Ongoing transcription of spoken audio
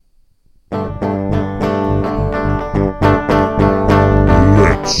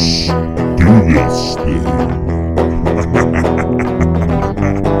What's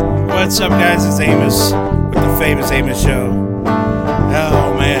up, guys? It's Amos with the famous Amos Show.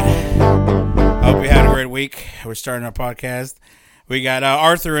 Oh, man. I hope you had a great week. We're starting our podcast. We got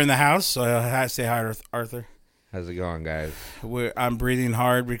Arthur in the house. So I say hi, Arthur. How's it going, guys? I'm breathing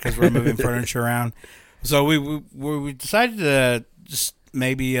hard because we're moving furniture around. So we decided to just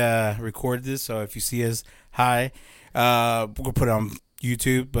maybe record this. So if you see us, hi. We'll put it on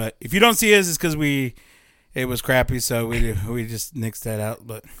YouTube. But if you don't see us, it's because it was crappy. So we just nixed that out.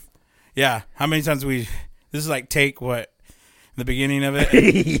 But yeah, how many times this is like take what? The beginning of it?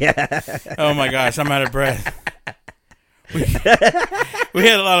 Yeah. Oh my gosh, I'm out of breath. We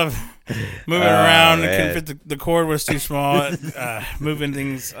had a lot of moving around. Couldn't fit the cord was too small. Moving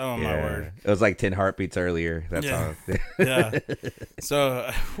things. Oh my word! It was like 10 heartbeats earlier. That's all. Yeah. So,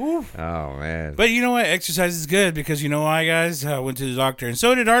 whew. Oh man! But you know what? Exercise is good because you know why, guys? I went to the doctor, and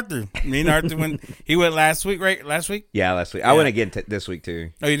so did Arthur. Me and Arthur went. He went last week, right? Last week? Yeah, last week. I went again this week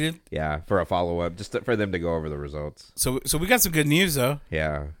too. Oh, you did? Yeah, for a follow up, just for them to go over the results. So we got some good news though.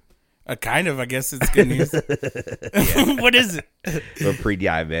 Yeah. Kind of, I guess it's good news. What is it? We're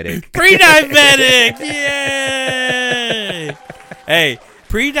pre-diabetic. Pre-diabetic! Yay! Hey,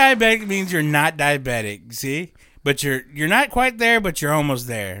 pre-diabetic means you're not diabetic, see? But you're not quite there, but you're almost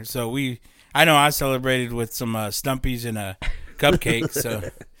there. So I know I celebrated with some Stumpies and a cupcake. So,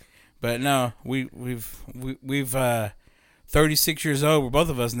 but no, we've 36 years old. We're both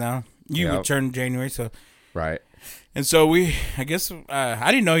of us now. You would turn January, so right. And so I guess I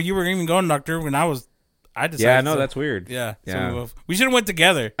didn't know you were even going, doctor, when I decided. Yeah, no, that's weird. Yeah. Yeah. So we should have went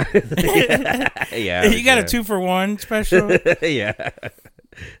together. Yeah. You got a 2-for-1 special. Yeah.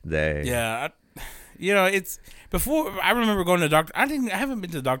 Yeah. It's before I remember going to the doctor. I haven't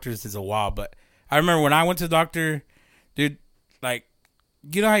been to the doctor since a while, but I remember when I went to the doctor, dude, like,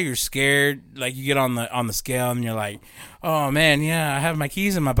 you know how you're scared, like you get on the scale and you're like, oh man, yeah, I have my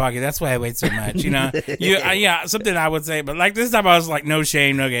keys in my pocket. That's why I weigh so much, you know. Yeah, something I would say, but like this time I was like, no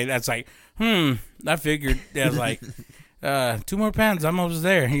shame, okay. That's like, I figured. I was like, 2 more pounds, I'm almost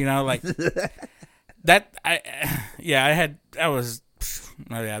there, you know, like that.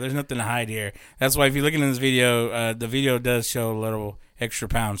 There's nothing to hide here. That's why if you're looking at this video, the video does show a little extra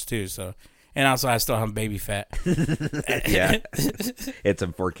pounds too. So. And also, I still have baby fat. Yeah. It's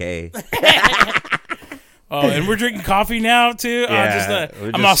in 4K. Oh, and we're drinking coffee now, too? Yeah,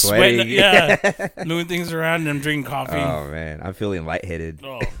 I'm all sweating. Yeah. Moving things around, and I'm drinking coffee. Oh, man. I'm feeling lightheaded.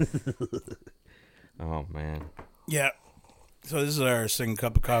 Oh. Oh, man. Yeah. So this is our second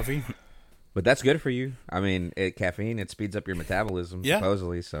cup of coffee. But that's good for you. I mean, caffeine, it speeds up your metabolism,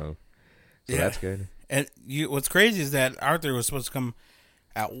 supposedly. So that's good. And what's crazy is that Arthur was supposed to come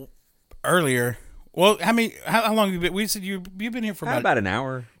out earlier. Well, how long have you been? We said you've been here for about an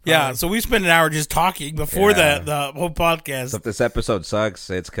hour. Yeah, so we spent an hour just talking before the whole podcast. So if this episode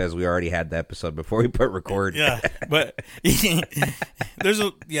sucks, it's because we already had the episode before we put record. Yeah, but there's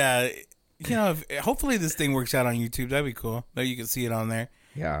hopefully this thing works out on YouTube. That'd be cool. That you can see it on there.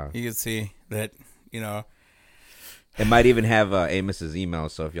 Yeah, you can see that. It might even have Amos's email.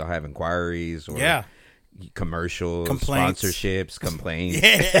 So if y'all have inquiries or commercials, complaints, sponsorships, complaints.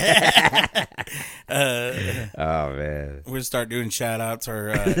 Oh man, we'll start doing shout outs or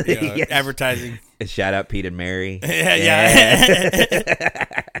advertising. Shout out Pete and Mary. Yeah.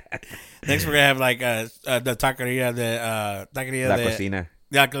 Next we're gonna have like the taqueria, La Cocina.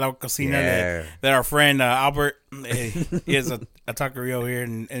 La Cocina that our friend Albert, he has a taqueria over here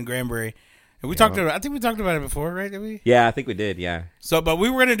in Granbury. And I think we talked about it before, right? Did we? Yeah, I think we did. Yeah. So, but we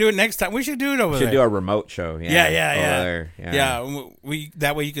were gonna do it next time. We should do it over there. Should do a remote show. Yeah. We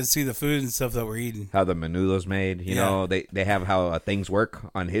that way you can see the food and stuff that we're eating. How the menudo's made. You know, they have how things work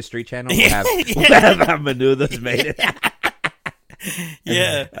on History Channel. We'll have how menudo's made.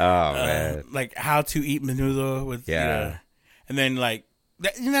 Yeah. Oh man. Like how to eat menudo with and then like.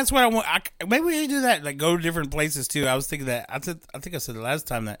 That's what I want. Maybe we should do that. Like go to different places too. I was thinking that. I think I said the last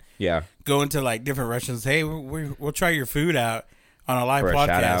time that. Yeah. Go into like different restaurants. Hey, we'll try your food out on a live for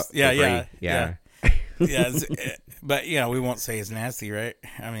podcast. A yeah. But we won't say it's nasty, right?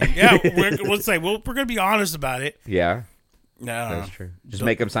 I mean, we'll say we're gonna be honest about it. Yeah. No, that's true. Just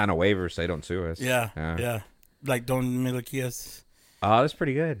make them sign a waiver so they don't sue us. Yeah. Like don't milikias. Oh, that's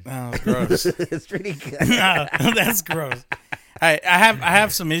pretty good. Oh, that's gross. It's pretty good. No, that's gross. I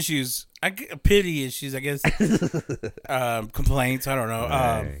have some issues. Pity issues, I guess. Complaints. I don't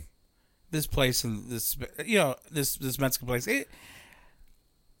know. This place and this Mexican place.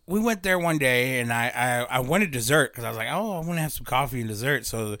 We went there one day and I wanted dessert because I was like, oh, I want to have some coffee and dessert.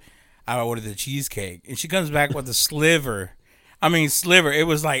 So I ordered the cheesecake and she comes back with a sliver. I mean, sliver. It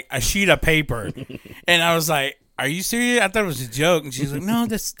was like a sheet of paper. And I was like, are you serious? I thought it was a joke. And she's like, no,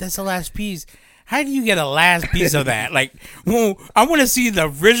 that's the last piece. How do you get a last piece of that? Like, well, I want to see the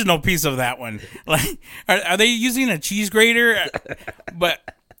original piece of that one. Like, are they using a cheese grater? But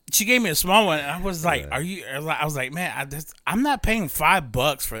she gave me a small one. And I was like, "Are you?" I was like, "Man, I'm not paying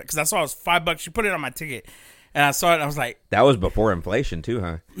 $5 for it because I saw it was $5." She put it on my ticket, and I saw it. And I was like, "That was before inflation, too,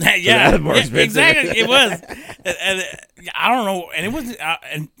 huh?" Yeah, exactly. It was. And I don't know, and it wasn't.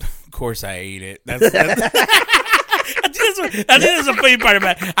 And of course, I ate it. That's I think that's a funny part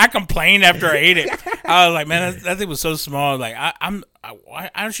about it. I complained after I ate it. I was like, man, that thing was so small. Like,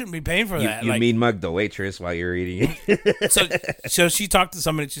 I shouldn't be paying for that. You like, mean mug the waitress while you're eating it. So she talked to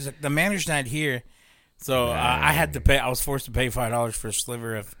somebody. She's like, the manager's not here. So I had to pay. I was forced to pay $5 for a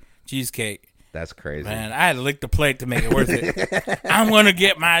sliver of cheesecake. That's crazy. Man, I had to lick the plate to make it worth it. I'm going to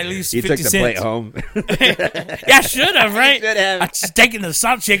get my at least 50 cents. You took the plate home. Yeah, I should have, right? Should have. I just taking the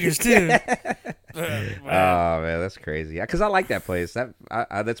salt shakers, too. Oh, man, that's crazy. Yeah, because I like that place.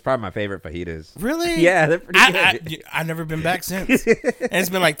 That's probably my favorite fajitas. Really? Yeah, they're pretty good. I've never been back since. And it's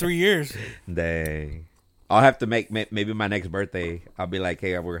been like 3 years. Dang. I'll have to make maybe my next birthday. I'll be like,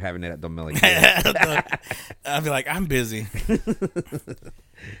 hey, we're having it at Don Melick. I'll be like, I'm busy.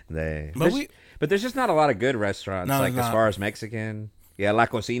 Dang. But there's just not a lot of good restaurants, as far as Mexican. Yeah, La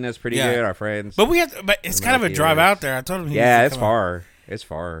Cocina's pretty good. Our friends. But it's kind of a drive out there. I told him. It's far. It's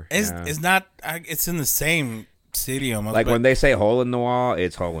far. It's not. It's in the same city almost. Like when they say hole in the wall,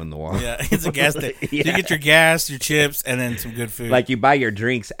 it's hole in the wall. Yeah, it's a gas station. You get your gas, your chips, and then some good food. Like you buy your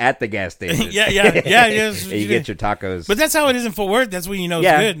drinks at the gas station. yeah. You get your tacos. But that's how it is in Fort Worth. That's when you know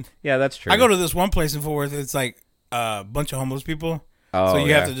it's good. Yeah, that's true. I go to this one place in Fort Worth. It's like a bunch of homeless people. So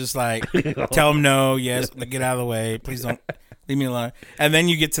you have to just like tell them no, yes, get out of the way. Please don't leave me alone. And then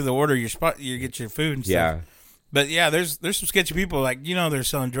you get to the order, your spot, you get your food and stuff. Yeah. But yeah, there's some sketchy people like they're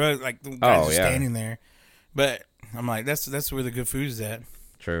selling drugs, like the guys are standing there. But I'm like, that's where the good food is at.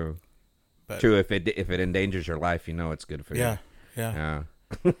 True. But, true. If it endangers your life, it's good food. Yeah.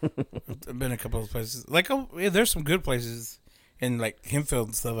 I've been a couple of places. Like there's some good places in like Hempfield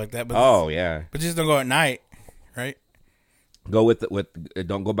and stuff like that. But but just don't go at night, right? Go with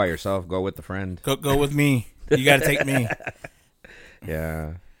don't go by yourself. Go with the friend. Go with me. You got to take me.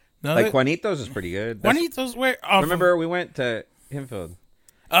 Yeah. No, like Juanito's is pretty good. Juanito's where? Remember we went to Hempfield.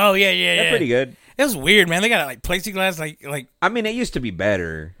 Oh yeah. They're pretty good. It was weird, man. They got like plexiglass, like. I mean, it used to be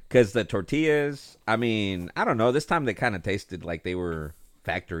better because the tortillas. I mean, I don't know. This time they kind of tasted like they were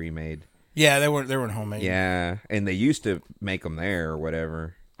factory made. Yeah, they weren't homemade. Yeah, and they used to make them there or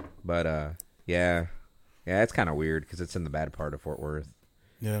whatever. But yeah, it's kind of weird because it's in the bad part of Fort Worth.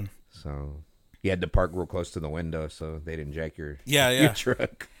 Yeah. So you had to park real close to the window so they didn't jack your your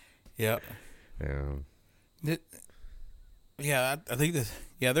truck. Yeah. Yeah. I think that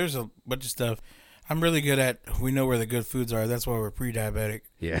there's a bunch of stuff. I'm really good at. We know where the good foods are. That's why we're pre-diabetic.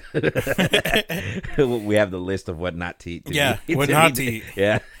 Yeah. We have the list of what not to eat. What not to eat.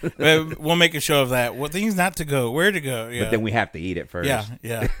 Yeah. We'll make a show of that. What things not to go, where to go. Yeah. But then we have to eat it first.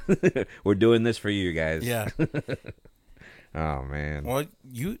 Yeah. We're doing this for you guys. Yeah. Oh man. Well,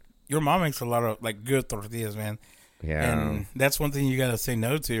 your mom makes a lot of like good tortillas, man. Yeah. And that's one thing you got to say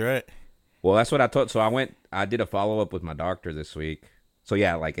no to, right? Well, that's what I thought. So I did a follow-up with my doctor this week. So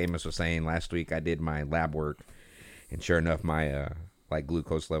yeah, like Amos was saying, last week I did my lab work, and sure enough, my like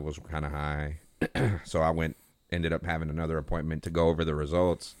glucose levels were kind of high. So I ended up having another appointment to go over the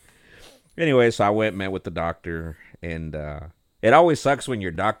results. Anyway, so I met with the doctor, and it always sucks when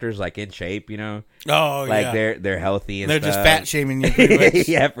your doctor's like in shape, Oh, like yeah. they're healthy and they're stuff. Just fat shaming you pretty much.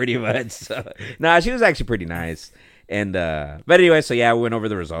 Yeah, pretty much. So, she was actually pretty nice. And but anyway, so yeah, we went over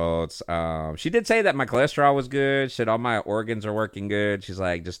the results. She did say that my cholesterol was good. She said all my organs are working good. She's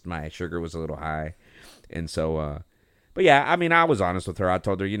like, just my sugar was a little high. And so, but yeah, I mean, I was honest with her. I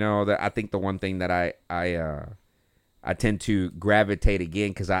told her, that I think the one thing that I tend to gravitate again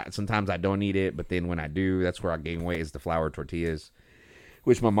because sometimes I don't eat it, but then when I do, that's where I gain weight is the flour tortillas,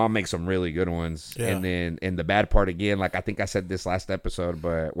 which my mom makes some really good ones. Yeah. And the bad part again, like I think I said this last episode,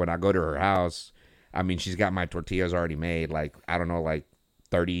 but when I go to her house. I mean, she's got my tortillas already made, like, I don't know, like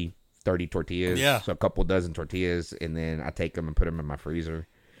 30 tortillas. Yeah. So a couple dozen tortillas, and then I take them and put them in my freezer.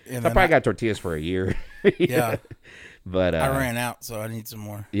 And so I probably got tortillas for a year. Yeah. But I ran out, so I need some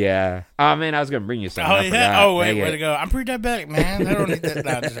more. Yeah. Oh, man, I was going to bring you some. Oh, yeah? Oh, wait, way to go. I'm pre-diabetic, man. I don't need that.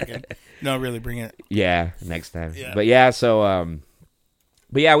 No, just kidding. No, really, bring it. Yeah, next time. Yeah. But, yeah, so,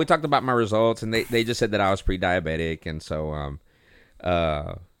 but, yeah, we talked about my results, and they just said that I was pre-diabetic, and so,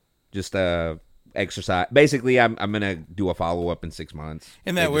 just, exercise. Basically, I'm gonna do a follow up in 6 months.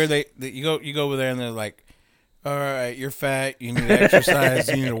 And that where you go over there and they're like, all right, you're fat. You need to exercise.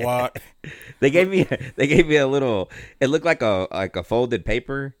 You need to walk. They gave me a little. It looked like a folded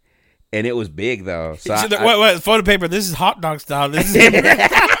paper, and it was big though. So what photo paper? This is hot dog style. This is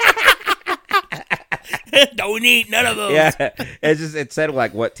don't eat none of those. Yeah, it said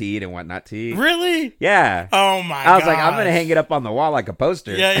like what to eat and what not to eat. Really? Yeah. Oh my! I was like, I'm gonna hang it up on the wall like a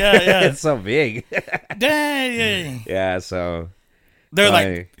poster. Yeah. It's so big. Dang. Yeah. So they're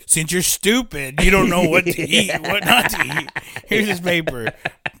like, since you're stupid, you don't know what to eat, what not to eat. Here's this paper.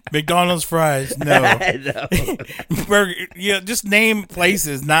 McDonald's fries, no. Burger, just name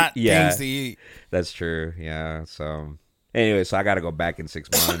places, not things to eat. That's true. Yeah. So anyway, so I got to go back in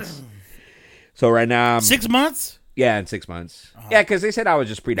 6 months. So right now, 6 months. Yeah, in 6 months. Yeah, because they said I was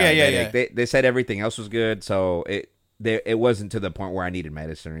just pre-diabetic. Yeah. They said everything else was good, so it wasn't to the point where I needed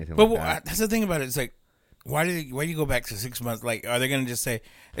medicine or anything like that. That's the thing about it. It's like, why do you go back to 6 months? Like, are they going to just say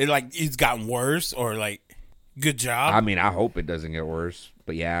it's gotten worse or like, good job? I mean, I hope it doesn't get worse,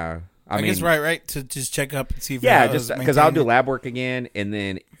 but yeah. I mean, guess right to just check up and see if just because I'll do lab work again, and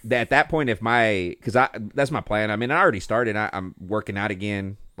then at that point, that's my plan. I mean, I already started. I'm working out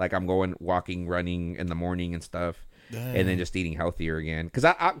again. Like I'm going walking, running in the morning and stuff, and then just eating healthier again. Because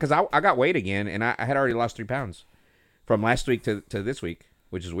I got weight again, and I had already lost 3 pounds from last week to this week,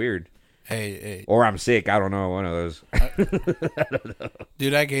 which is weird. Hey. Or I'm sick. I don't know. One of those. I don't know.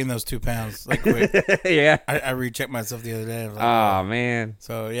 Dude, I gained those 2 pounds like quick. Yeah. I rechecked myself the other day. I was like, oh man.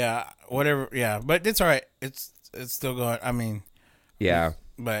 So yeah, whatever. Yeah, but it's all right. It's still going. I mean. Yeah.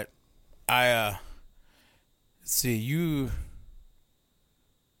 But let's see, you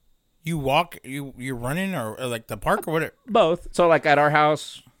walk, you're running or like the park or whatever? Both. So like at our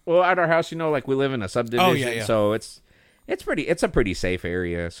house, like we live in a subdivision. Oh, yeah. So it's a pretty safe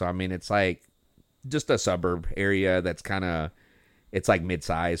area. So I mean, it's like just a suburb area that's kind of, it's like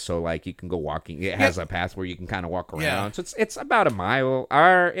mid-size. So like you can go walking. It has a path where you can kind of walk around. Yeah. So it's about a mile.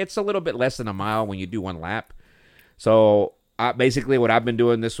 Or it's a little bit less than a mile when you do one lap. So basically what I've been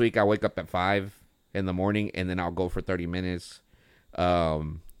doing this week, I wake up at 5 in the morning and then I'll go for 30 minutes.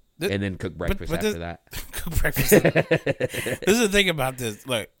 And then cook breakfast after that. Cook breakfast. This is the thing about this.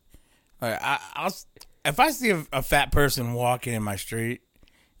 Look, if I see a fat person walking in my street,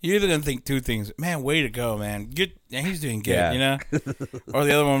 you're either gonna think 2 things. Man, way to go, man. Good, he's doing good, you know. Or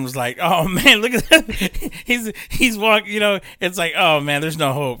the other one was like, oh man, look at that. He's walking. You know, it's like, oh man, there's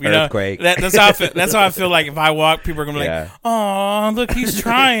no hope. You Earthquake. know, that's how I feel. That's how I feel like if I walk, people are gonna be like, oh, look, he's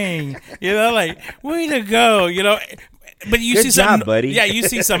trying. You know, like way to go. You know. But you Good see job, buddy. Yeah, you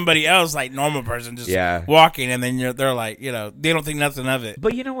see somebody else, like normal person, just walking, and then they're like, you know, they don't think nothing of it.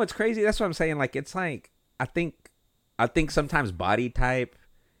 But you know what's crazy? That's what I'm saying. Like, it's like I think sometimes body type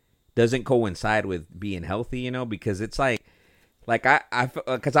doesn't coincide with being healthy. You know, because it's like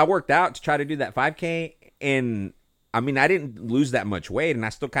because I worked out to try to do that 5K, and I mean I didn't lose that much weight, and I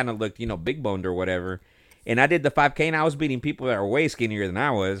still kind of looked, you know, big boned or whatever. And I did the 5K, and I was beating people that were way skinnier than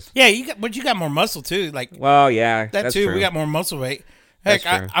I was. Yeah, you got more muscle too. Like, well, yeah, that's too. True. We got more muscle weight. Heck,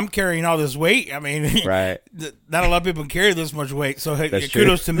 I'm carrying all this weight. I mean, right? Not a lot of people carry this much weight. So hey,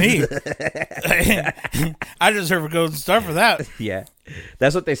 kudos to me. I deserve a golden star for that. Yeah,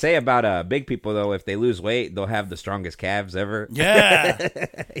 that's what they say about big people though. If they lose weight, they'll have the strongest calves ever. Yeah,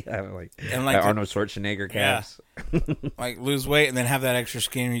 like Arnold Schwarzenegger calves. Yeah. Like lose weight and then have that extra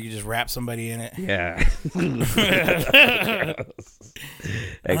skin where you can just wrap somebody in it. Yeah.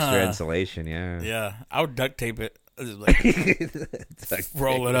 Extra insulation. Yeah. Yeah, I would duct tape it. Like,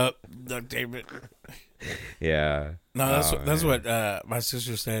 roll it up, duct tape it. Yeah. No, that's what my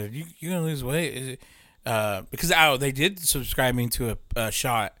sister said. You're gonna lose weight, because they did subscribe me to a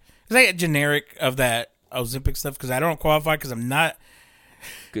shot. It's like a generic of that Ozempic stuff because I don't qualify because I'm not.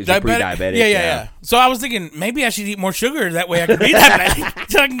 Because you're pre-diabetic. Yeah. So I was thinking maybe I should eat more sugar. That way I can be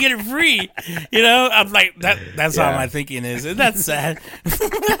diabetic so I can get it free. You know, I'm like that's how my thinking is. And that's sad.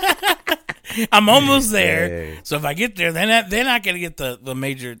 I'm almost there. So if I get there, then I can get the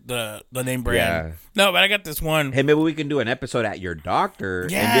major the name brand. Yeah. No, but I got this one. Hey, maybe we can do an episode at your doctor and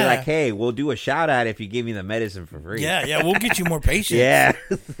be like, hey, we'll do a shout out if you give me the medicine for free. Yeah, we'll get you more patients. Yeah.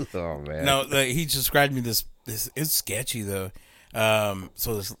 Oh man. No, he subscribed me this. It's sketchy though.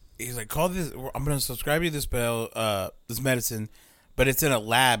 So he's like, call this. I'm gonna subscribe you this this medicine, but it's in a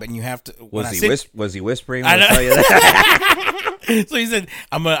lab, and you have to. Was he whispering? I tell you that? So he said,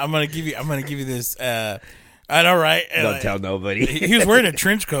 "I'm gonna give you this." I know, right? Don't tell nobody. He was wearing a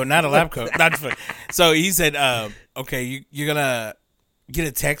trench coat, not a lab coat. So he said, "Okay, you're gonna get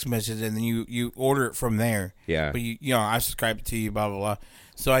a text message, and then you order it from there." Yeah. But you know, I subscribe to you, blah blah blah.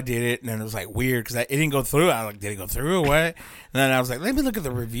 So I did it, and then it was like weird because it didn't go through. I was like, did it go through or what? And then I was like, let me look at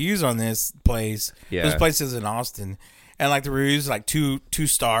the reviews on this place. Yeah. This place is in Austin, and like the reviews like two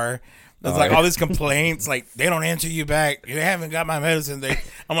star. There's like all these complaints, like they don't answer you back. You haven't got my medicine.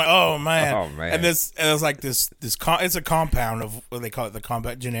 I'm like, oh man. Oh man. And it was like this it's a compound of what they call it, the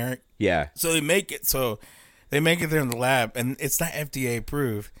compound generic. Yeah. So they make it there in the lab, and it's not FDA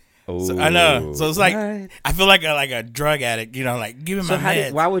approved. Oh, so, I know. So it's like I feel like a drug addict, like give me my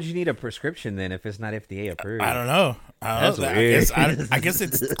meds. Why would you need a prescription then if it's not FDA approved? I don't know. That's weird. I guess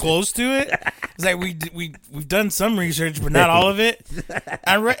it's close to it. It's like we've done some research, but not all of it.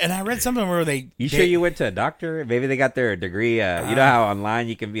 I read something where sure you went to a doctor? Maybe they got their degree. You know how online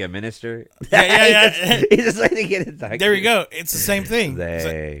you can be a minister? Yeah. He's just like to get a doctor. There we go. It's the same thing.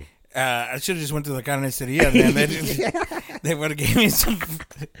 I should have just went to the county and said, yeah, man. They would have gave me some.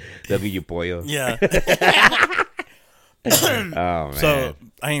 W pollo. Yeah. Oh man. So,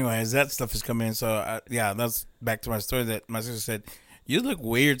 anyways, that stuff is coming in. So, that's back to my story that my sister said. You look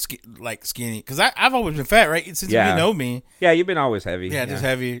weird, skinny. Because I've always been fat, right? Since you know me. Yeah, you've been always heavy. Yeah, just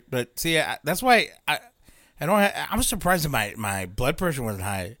heavy. But see, that's why I don't. I was surprised that my blood pressure wasn't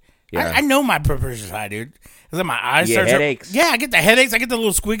high. Yeah. I know my blood pressure's high, dude. Cause then my eyes start headaches. Yeah, I get the headaches. I get the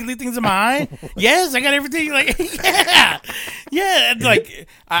little squiggly things in my eye. Yes, I got everything. Like, yeah. And like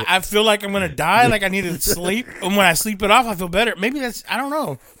I feel like I'm gonna die. Like I need to sleep. And when I sleep it off, I feel better. Maybe that's. I don't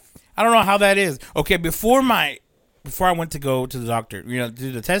know. I don't know how that is. Okay, before I went to go to the doctor,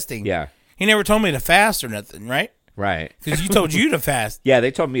 do the testing. Yeah. He never told me to fast or nothing, right? Right. Because you told you to fast. Yeah,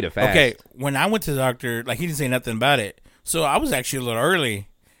 they told me to fast. Okay, when I went to the doctor, like he didn't say nothing about it. So I was actually a little early.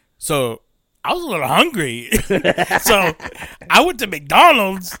 So I was a little hungry. So I went to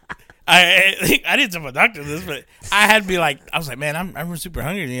McDonald's. I didn't tell my doctor this, but I was like, man, I'm super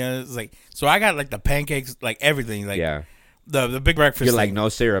hungry. It's like, so I got like the pancakes, like everything, like the big breakfast. You're like no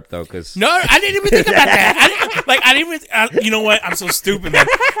syrup though, because no, I didn't even think about that. I didn't even. You know what? I'm so stupid, man.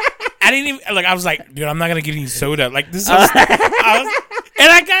 I didn't even I was like, dude, I'm not gonna get any soda. Like this is. And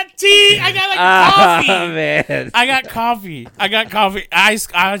I got tea. I got coffee. Oh, man. I got coffee.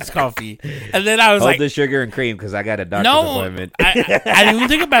 Iced coffee. And then I was Hold the sugar and cream because I got a doctor's appointment. I didn't even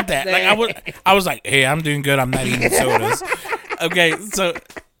think about that. I was like, hey, I'm doing good. I'm not eating sodas. Okay, so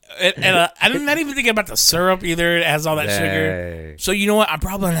and I'm not even thinking about the syrup either. It has all that sugar. So you know what? I'm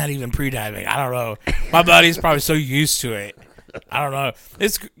probably not even pre-diabetic. I don't know. My body's probably so used to it. I don't know.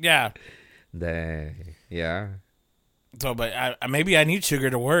 It's yeah. Dang. Yeah. So, but maybe I need sugar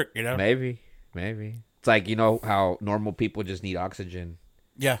to work, Maybe. It's like, how normal people just need oxygen.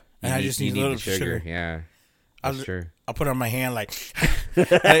 Yeah, and I just need a little sugar. Yeah, that's true. I'll put it on my hand like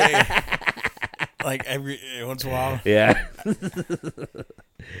every once in a while. Yeah.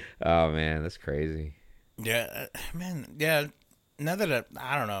 Oh, man, that's crazy. Yeah, man, yeah. Now that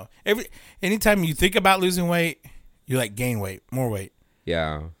I don't know. Anytime you think about losing weight, you gain weight, more weight.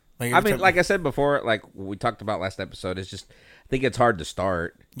 Yeah. Like I said before, like we talked about last episode, it's just I think it's hard to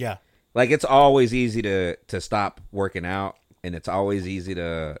start. Yeah. Like it's always easy to stop working out, and it's always easy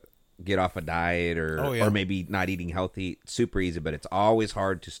to get off a diet or maybe not eating healthy. It's super easy, but it's always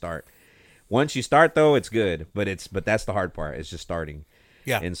hard to start. Once you start though, it's good, but that's the hard part. It's just starting.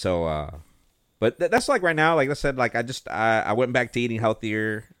 Yeah. And so but that's like right now, like I said, like I went back to eating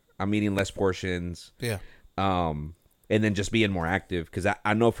healthier. I'm eating less portions. Yeah. And then just being more active because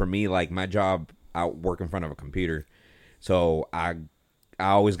I know for me, like my job, I work in front of a computer, so I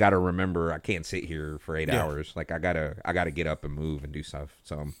always got to remember I can't sit here for 8 hours. Like I gotta get up and move and do stuff.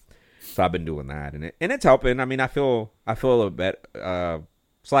 So I've been doing that, and it's helping. I mean, I feel a little bit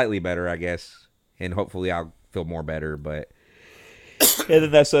slightly better, I guess, and hopefully I'll feel more better. But and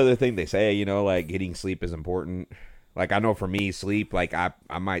then that's the other thing they say, like getting sleep is important. Like I know for me, sleep, like I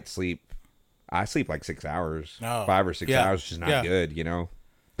might sleep. I sleep like 6 hours, 5 or 6 hours, which is not good,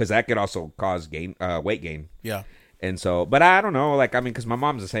 because that could also cause weight gain. Yeah. And so, but I don't know, because my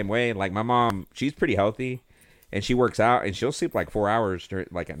mom's the same way. Like my mom, she's pretty healthy, and she works out, and she'll sleep like 4 hours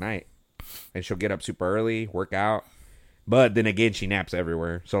at night, and she'll get up super early, work out. But then again, she naps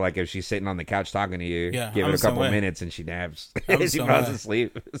everywhere. So like if she's sitting on the couch talking to you, give it a couple minutes, and she naps, she falls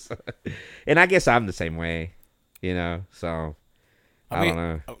asleep. And I guess I'm the same way, so. I don't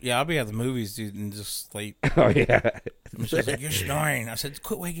know. Yeah, I'll be at the movies, dude, and just sleep. Oh, yeah. She's like, you're snoring. I said,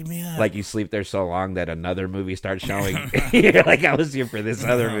 quit waking me up. Like you sleep there so long that another movie starts showing. You're like, I was here for this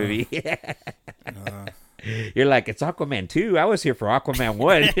other movie. You're like, it's Aquaman 2. I was here for Aquaman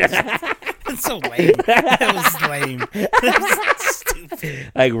 1. That's so lame. That was lame. That was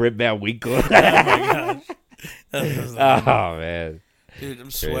stupid. Like Rip Van Winkle. Oh, my gosh. Oh, man. Dude,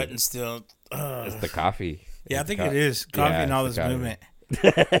 I'm sweating still. It's the coffee. Yeah, I think it is. Coffee and all this movement.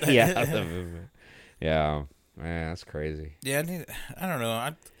 Yeah, the movement. Yeah, man, that's crazy. Yeah, I don't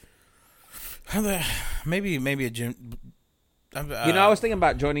know. Maybe a gym. I was thinking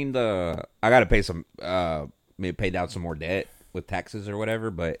about joining the. I got to pay some, maybe pay down some more debt with taxes or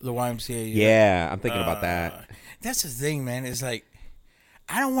whatever. But the YMCA. Yeah, I'm thinking about that. That's the thing, man. It's like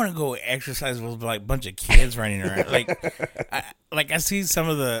I don't want to go exercise with like a bunch of kids running around. I see some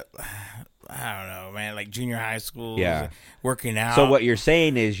of the. I don't know, man. Like junior high schools, working out. So what you're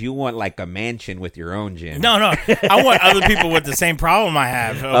saying is you want like a mansion with your own gym? No. I want other people with the same problem I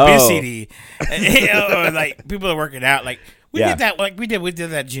have, obesity, or like people that are working out. Like we did that. Like we did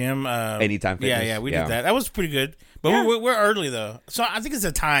that gym. Anytime Fitness. Yeah, we did that. That was pretty good. But we're early though, so I think it's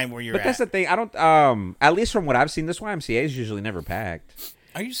a time where you're. But that's the thing. I don't. At least from what I've seen, this YMCA is usually never packed.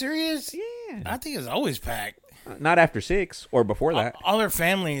 Are you serious? Yeah. I think it's always packed. Not after 6 or before that. All their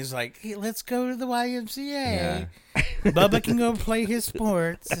family is like, hey, let's go to the YMCA. Yeah. Bubba can go play his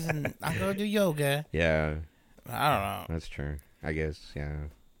sports, and I'll go do yoga. Yeah. I don't know. That's true. I guess. Yeah.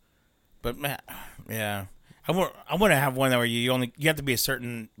 But man, yeah, I want to have one where you have to be a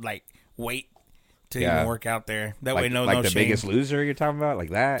certain like weight to even work out there. That way, no the shame. Biggest Loser you're talking about, like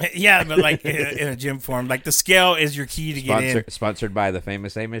that. Yeah, but like in a gym form, like the scale is your key to get in. Sponsored by the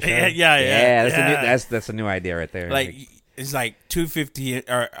Famous Amos show. Yeah. That's a new idea right there. Like it's like 250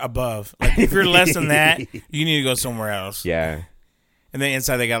 or above. Like if you're less than that, you need to go somewhere else. Yeah. And then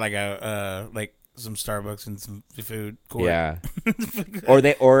inside they got like a like some Starbucks and some food court. Yeah.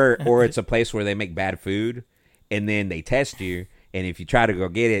 or it's a place where they make bad food and then they test you. And if you try to go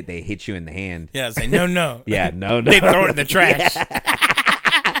get it, they hit you in the hand. Yeah, say no. Yeah, no. They throw it in the trash.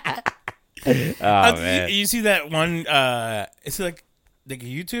 Oh, man. You see that one? It's like a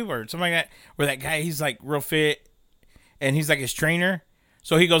YouTube or something like that, where that guy, he's like real fit, and he's like his trainer.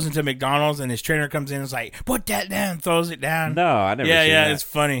 So he goes into McDonald's, and his trainer comes in and is like, "Put that down," throws it down. No, I never. Yeah, seen that. It's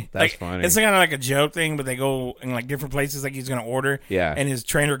funny. That's funny. It's kind of like a joke thing, but they go in like different places. Like he's gonna order. Yeah. And his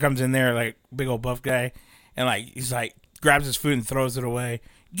trainer comes in there, like big old buff guy, and like he's like. Grabs his food and throws it away.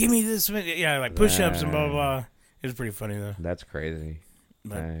 Give me this. Yeah, like push-ups and blah, blah, blah. It was pretty funny, though. That's crazy.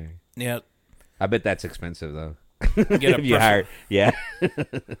 But, yeah. I bet that's expensive, though. Get a you hired. Yeah.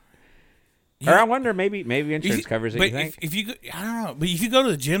 Or I wonder, maybe insurance covers it, but you think? if you go, I don't know. But if you go to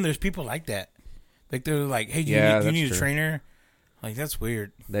the gym, there's people like that. Like, they're like, hey, do you need a trainer? Like, that's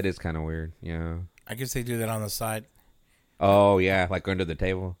weird. That is kind of weird, yeah. I guess they do that on the side. Oh, yeah, like under the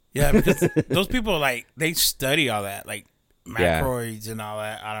table. Yeah, because those people, like, they study all that. Like, macroids and all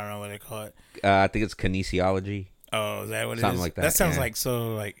that. I don't know what they call it. I think it's kinesiology. Oh, is that what it is? Something like that. That sounds like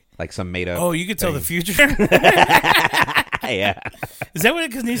so like some made up. Oh, you could tell the future. Yeah. Is that what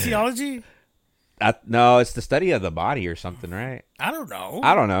it kinesiology? No, it's the study of the body or something, right? I don't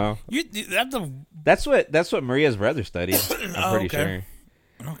know. That's what Maria's brother studied. I'm pretty sure.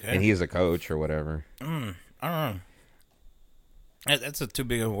 Okay. And he's a coach or whatever. I don't know. That's too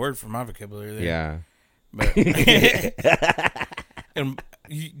big of a word for my vocabulary there. Yeah. But do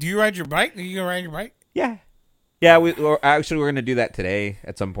you ride your bike? Are you gonna ride your bike? Yeah. Yeah, we're going to do that today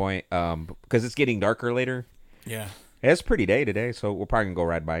at some point because it's getting darker later. Yeah. It's a pretty day today, so we're probably going to go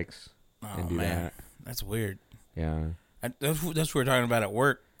ride bikes and do that. That's weird. Yeah. That's what we're talking about at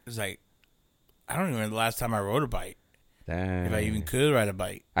work. It's like, I don't even remember the last time I rode a bike. Dang. If I even could ride a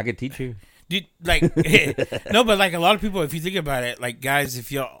bike. I could teach you. Dude, like, no, but like a lot of people, if you think about it, like guys,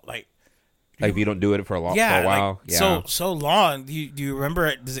 if y'all like if you don't do it for a while, like, so long. Do you remember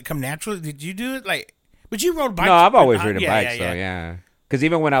it? Does it come naturally? Did you do it like? But you rode bikes. No, I've always ridden bikes, though. Yeah, because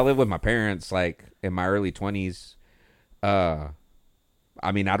even when I lived with my parents, like in my early 20s, I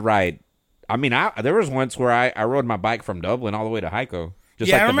mean, I'd ride. I mean, there was once where I rode my bike from Dublin all the way to Hyco.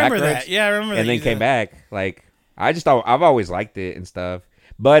 Just like I remember the back roads, that. Yeah, I remember that. And then came back. Like I've always liked it and stuff.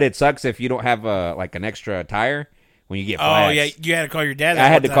 But it sucks if you don't have an extra tire when you get flats. Oh yeah, you had to call your dad. I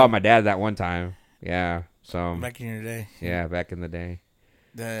had to call my dad that one time. Yeah, so back in your day. Yeah, back in the day.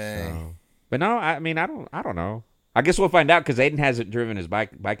 Dang. But no, I mean, I don't know. I guess we'll find out because Aiden hasn't driven his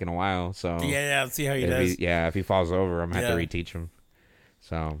bike in a while. So yeah, let's see how he does. If he falls over, I'm gonna have to reteach him.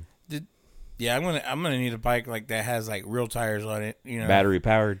 So I'm gonna need a bike like that has like real tires on it. You know, battery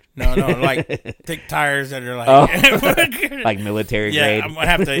powered. No, like thick tires that are like like military grade. Yeah, I'm gonna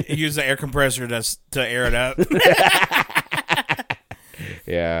have to use the air compressor to air it up.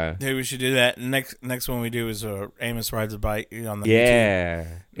 Yeah, dude, we should do that. Next one we do is Amos rides a bike on the YouTube.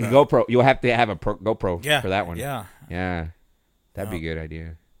 GoPro. You'll have to have a GoPro for that one. Yeah, that'd be a good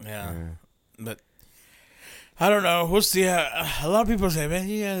idea. Yeah, but I don't know. We'll see. A lot of people say, man,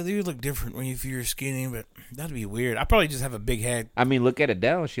 you look different if you're skinny, but that'd be weird. I probably just have a big head. I mean, look at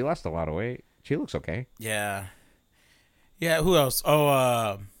Adele. She lost a lot of weight. She looks okay. Yeah. Yeah, who else?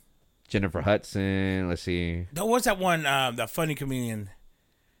 Oh, Jennifer Hudson. Let's see. no, what's that one? The funny comedian.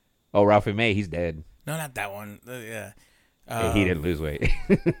 Oh, Ralphie May. He's dead. No, not that one. Yeah. Yeah, he didn't lose weight.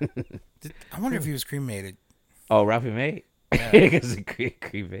 I wonder if he was cremated. Oh, Ralphie May. Yeah. Because he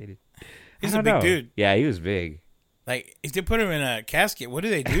cremated. He's a big dude. Yeah, he was big. Like, if they put him in a casket, what do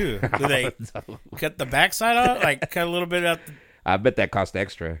they do? Do they cut the backside off? Like, cut a little bit out? I bet that cost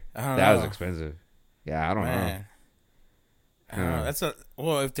extra. That was expensive. Yeah, I don't know. I don't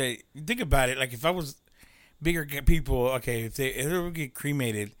know. If they think about it, like, if I was bigger people, okay, if they would get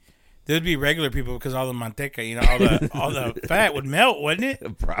cremated, there'd be regular people because all the manteca, all the fat would melt, wouldn't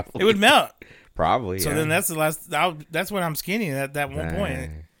it? Probably. It would melt. Probably. So then that's the last. That's when I'm skinny at that one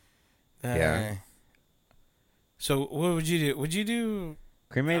point. Yeah. So what would you do? Would you do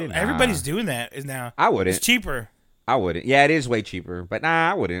cremated? Everybody's doing that now. I wouldn't. It's cheaper. I wouldn't. Yeah, it is way cheaper, but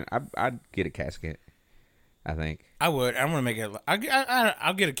I wouldn't. I'd get a casket. I think I would. I'm gonna make it. I'll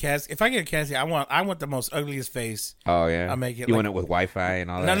get a casket. If I get a casket, I want the most ugliest face. Oh yeah. I'll make it. You want it with Wi-Fi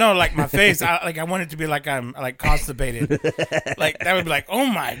and all that? No, like my face. I want it to be like I'm like constipated. Like that would be like, oh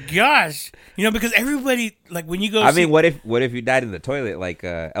my gosh, because everybody like when you go. I mean, what if you died in the toilet like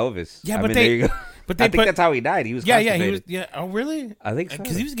Elvis? Yeah, there you go. But I think that's how he died. He was constipated. he was. Yeah. Oh really? I think so.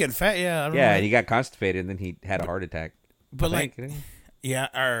 Because he was getting fat. Yeah. I don't know. And he got constipated, and then he had a heart attack. But yeah,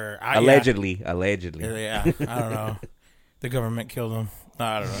 or allegedly. Yeah, I don't know. The government killed him. No,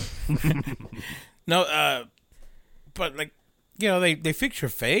 I don't know. No, but like, they fix your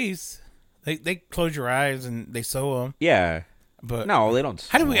face. They close your eyes and they sew them. Yeah, but no, they don't.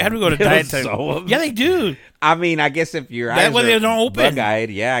 How do we go to diet time? Yeah, they do. I mean, I guess if your eyes that way they don't open,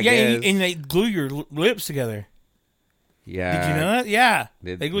 bug-eyed, yeah, I guess. And they glue your lips together. Yeah, did you know that? Yeah,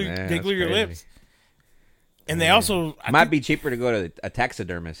 they glue your lips. And they also might be cheaper to go to a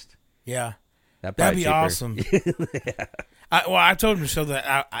taxidermist. Yeah, that'd be cheaper. Awesome. Yeah. I told him to show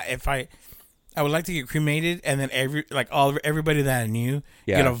that I would like to get cremated, and then everybody that I knew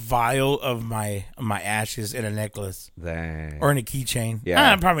get a vial of my ashes in a necklace or in a keychain.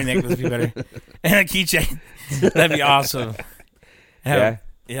 Yeah, probably necklace would be better. And a keychain, that'd be awesome. And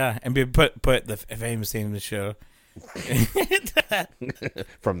and put the famous name of the show.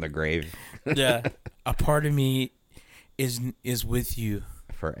 From the grave. Yeah, a part of me is with you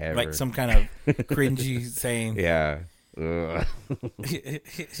forever, like some kind of cringy saying. Yeah.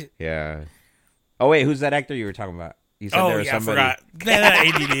 Yeah. Oh wait, who's that actor you were talking about? You said there was somebody. I forgot. That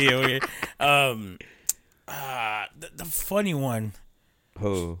ADD. The funny one.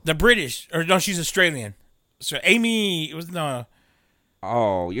 Who? The British, or no, she's Australian. So Amy was no.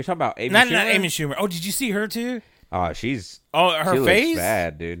 Oh, you're talking about Amy Schumer? Not Amy Schumer. Oh, did you see her too? Oh, her she face looks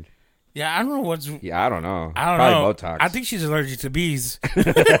bad, dude. Yeah, I don't know what's. Yeah, I don't know. Probably know. Botox. I think she's allergic to bees.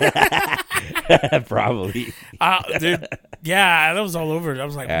 Probably. Dude, yeah, that was all over it. I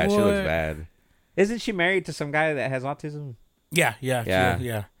was like, yeah, what? She looks bad. Isn't she married to some guy that has autism? Yeah.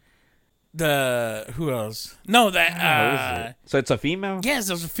 Who else? No, that. So it's a female? Yes,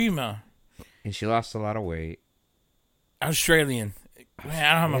 it was a female. And she lost a lot of weight. Australian. Man,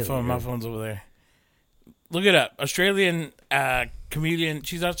 I don't have my phone. My phone's over there. Look it up. Australian comedian.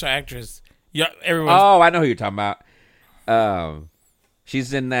 She's also an actress. Yeah, everyone. Oh, I know who you're talking about.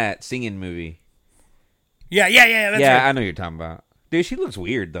 She's in that singing movie. Yeah. That's right. I know who you're talking about. Dude, she looks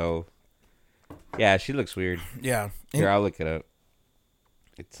weird though. Yeah, she looks weird. Yeah. Here, I'll look it up.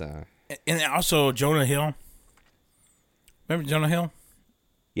 It's And also Jonah Hill. Remember Jonah Hill?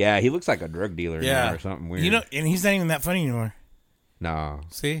 Yeah, he looks like a drug dealer now or something weird. And he's not even that funny anymore. No.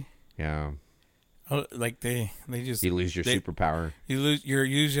 See? Yeah. Oh, like they just you lose your superpower. You're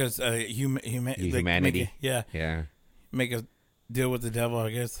used as humanity. Yeah. Make a deal with the devil, I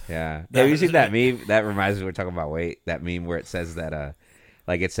guess. Yeah. Have you seen that meme? That reminds me, we're talking about weight. That meme where it says that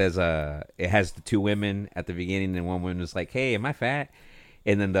it has the two women at the beginning, and one woman was like, "Hey, am I fat?"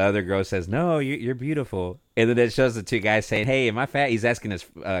 And then the other girl says, "No, you're beautiful." And then it shows the two guys saying, "Hey, am I fat?" He's asking his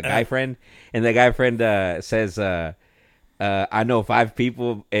guy friend, and the guy friend says, "I know 5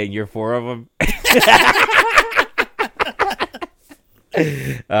 people, and you're 4 of them."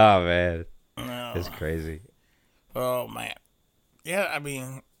 Oh man, it's crazy. Oh man, yeah. I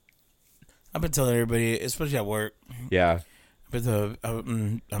mean, I've been telling everybody, especially at work. Yeah. But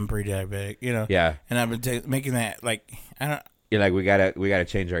I'm pre-diabetic, Yeah. And I've been making that like I don't. You're like we gotta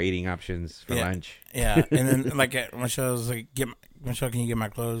change our eating options for lunch. Yeah, and then like at Michelle, I was like, Michelle, can you get my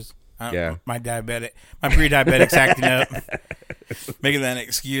clothes? My pre-diabetic's acting up, making that an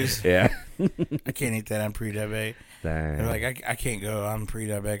excuse. Yeah, I can't eat that. I'm pre-diabetic. Dang. Like I can't go. I'm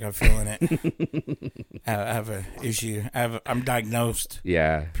pre-diabetic. I'm feeling it. I have an issue. I'm diagnosed.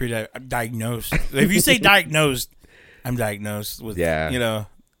 Yeah, I'm diagnosed. If you say diagnosed, I'm diagnosed with, Yeah. you know,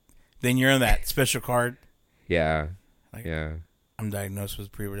 then you're on that special card. Yeah. Like, Yeah. I'm diagnosed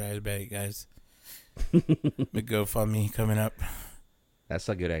with pre-diabetic, guys. But GoFundMe coming up. That's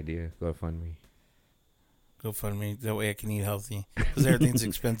a good idea. GoFundMe. GoFundMe. That way I can eat healthy. Because everything's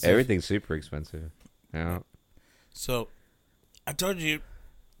expensive. Everything's super expensive. Yeah. So, I told you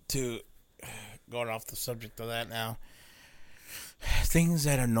to, going off the subject of that now, things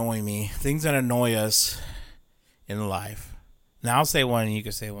that annoy me, things that annoy us in life. Now, I'll say one and you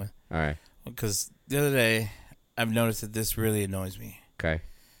can say one. All right. Because the other day, I've noticed that this really annoys me. Okay.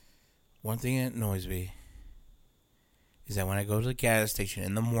 One thing that annoys me is that when I go to the gas station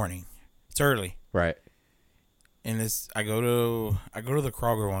in the morning, it's early. Right. And I go to the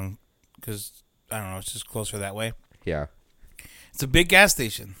Kroger one because, I don't know, it's just closer that way. Yeah. It's a big gas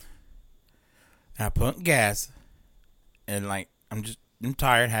station. And I put in gas, and like I'm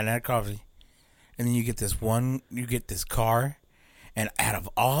tired, hadn't had coffee, and then you get this car, and out of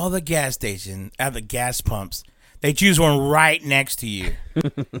all the gas pumps, they choose one right next to you,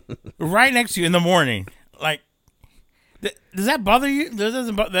 right next to you in the morning. Like, does that bother you?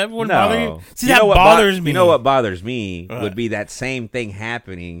 That wouldn't bother you? See, that bothers me. You know what bothers me What? would be that same thing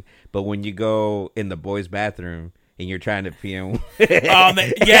happening, but when you go in the boys' bathroom and you're trying to pee in.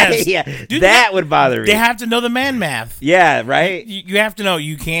 Yes. Yeah. Dude, that would bother me. They have to know the man math. Yeah, right? You have to know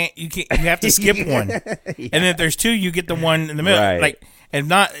you have to skip one. Yeah. And then if there's two, you get the one in the middle. Right. Like, and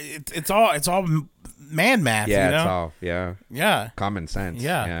not it's all man math, Yeah, you know? it's all Yeah. common sense.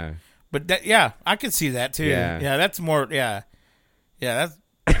 Yeah. But I could see that too. Yeah. That's more that's that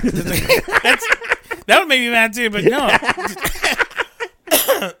would make me mad too, but no.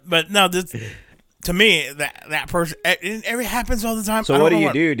 But no, this to me, that person, it happens all the time. So what do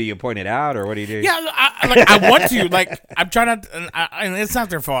you do? Do you point it out, or what do you do? Yeah, I want to. Like, I'm trying not to, and it's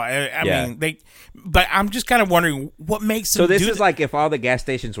not their fault. I mean, but I'm just kind of wondering what makes them. So this is like if all the gas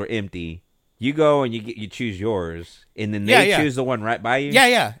stations were empty, you go and you choose yours, and then they choose the one right by you.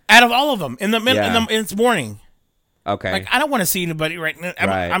 Yeah. Out of all of them, in the middle, it's morning. Okay. Like, I don't want to see anybody right now.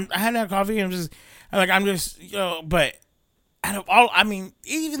 I had that coffee. And I'm just, but out of all, I mean,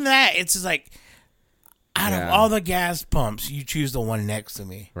 even that, it's just like. Out of all the gas pumps, you choose the one next to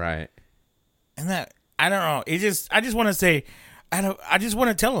me. Right. And that, I don't know. I just want to say, I just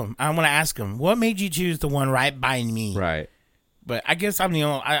want to tell him. I want to ask him, what made you choose the one right by me? Right. But I guess I'm the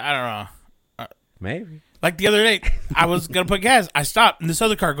only, I don't know. Maybe. Like the other day, I was going to put gas. I stopped, and this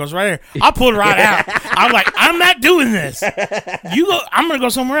other car goes right there. I pulled right out. I'm like, I'm not doing this. You go, I'm going to go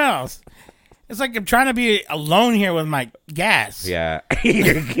somewhere else. It's like I'm trying to be alone here with my gas. Yeah.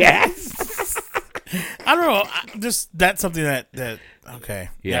 Your gas. I don't know. That's something that okay.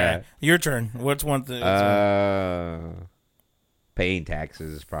 Yeah. Your turn. What's one thing? Paying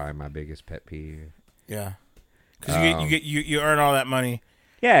taxes is probably my biggest pet peeve. Yeah. Because you earn all that money.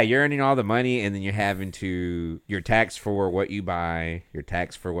 Yeah, you're earning all the money, and then you're having you're taxed for what you buy, you're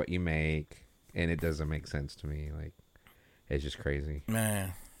taxed for what you make, and it doesn't make sense to me. Like, it's just crazy.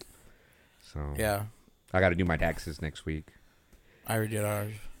 Man. So yeah, I got to do my taxes next week. I already did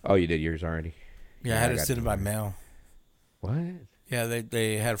ours. Oh, you did yours already? Yeah, I had to send it by mail. What? Yeah,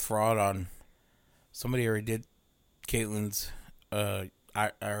 they had fraud on. Somebody already did Caitlin's her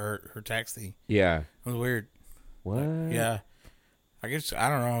tax thing. Yeah. It was weird. What? Yeah. I guess I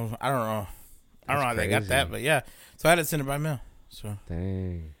don't know how they got that, but yeah. So I had to send it by mail. So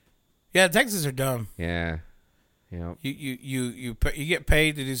dang. Yeah, taxes are dumb. Yeah. Yep. You get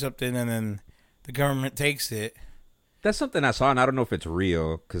paid to do something, and then the government takes it. That's something I saw, and I don't know if it's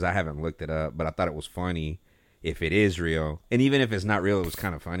real because I haven't looked it up, but I thought it was funny if it is real. And even if it's not real, it was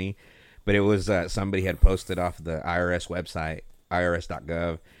kind of funny. But it was somebody had posted off the IRS website,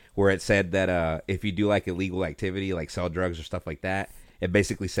 irs.gov, where it said that if you do like illegal activity, like sell drugs or stuff like that, it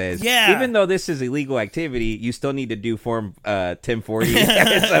basically says, even though this is illegal activity, you still need to do Form 1040 or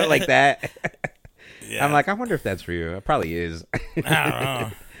something like that. Yeah. I'm like, I wonder if that's real. It probably is. I don't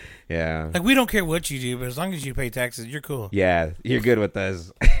know. Yeah. Like, we don't care what you do, but as long as you pay taxes, you're cool. Yeah, you're good with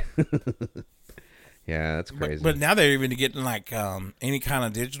us. Yeah, that's crazy. But now they're even getting like any kind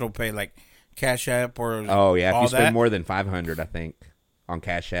of digital pay, like Cash App or if you spend more than $500, I think, on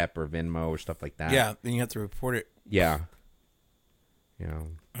Cash App or Venmo or stuff like that. Yeah, then you have to report it. Yeah. Yeah.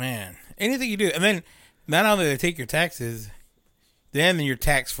 Man, anything you do, and then not only they take your taxes, then you're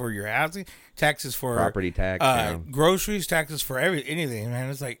taxed for your housing, taxes for property tax, groceries, taxes for anything. Man,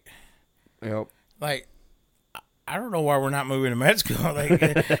 it's like, like I don't know why we're not moving to Mexico. Like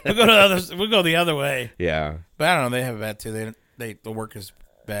we'll go the other way. Yeah, but I don't know. They have that too. The work is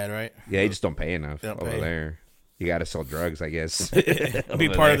bad, right? Yeah, you just don't pay enough over there. You got to sell drugs, I guess. Be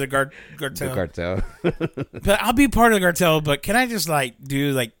part of the cartel. The cartel. But I'll be part of the cartel. But can I just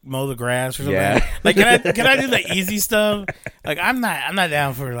mow the grass or something? Yeah. Like can I do the easy stuff? Like I'm not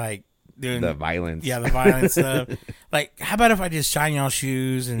down for doing the violence. Yeah, the violence stuff. Like, how about if I just shine y'all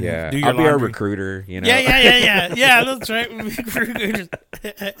shoes and do your I'll be laundry? a recruiter. You know. Yeah. That's right. Recruiters.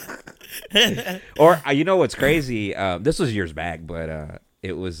 Or you know what's crazy? This was years back, but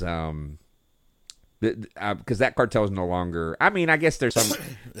it was because that cartel is no longer. I mean, I guess there's some.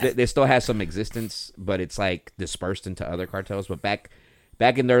 They still has some existence, but it's like dispersed into other cartels. But back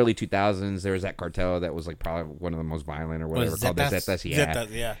in the early 2000s, there was that cartel that was like probably one of the most violent or whatever called the Zetas.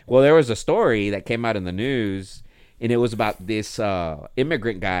 Yeah. Well, there was a story that came out in the news, and it was about this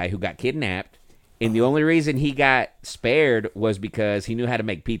immigrant guy who got kidnapped, and the only reason he got spared was because he knew how to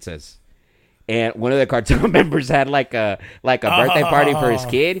make pizzas. And one of the cartel members had like a birthday party for his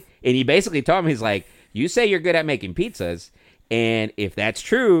kid, and he basically told him, he's like, "You say you're good at making pizzas, and if that's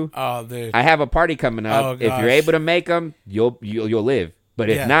true, I have a party coming up. If you're able to make them, you'll live. But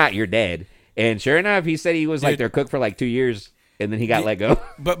if not, you're dead." And sure enough, he said he was like their cook for like 2 years, and then he got let go.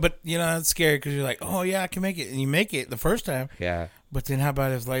 But it's scary because you're like, oh yeah, I can make it, and you make it the first time. Yeah. But then how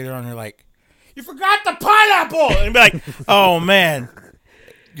about if later on you're like, you forgot the pineapple, and be like, oh man,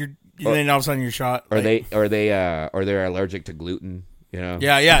 and then all of a sudden you're shot. Or they're allergic to gluten. You know.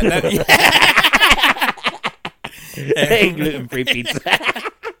 Yeah. Gluten-free pizza.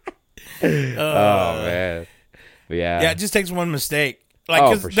 Oh man. But yeah. It just takes one mistake.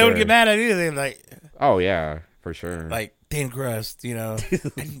 Like, because they would get mad at you. They're like, oh yeah, for sure. Like thin crust,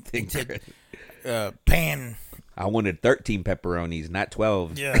 pan. I wanted 13 pepperonis, not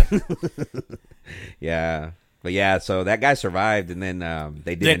 12. Yeah. Yeah. But yeah, so that guy survived, and then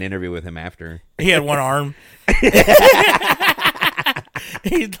they did an interview with him after. He had one arm.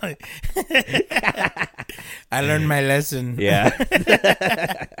 He's like, I learned my lesson. Yeah.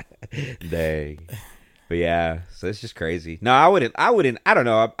 Dang. But yeah, so it's just crazy. No, I wouldn't. I don't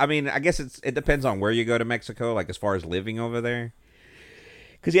know. I mean, I guess it depends on where you go to Mexico, like as far as living over there.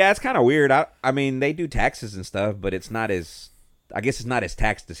 Because yeah, it's kind of weird. I mean, they do taxes and stuff, but it's not as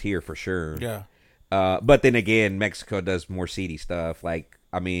taxed as here for sure. Yeah. But then again, Mexico does more seedy stuff. Like,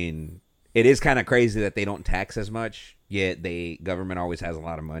 I mean, it is kind of crazy that they don't tax as much, yet government always has a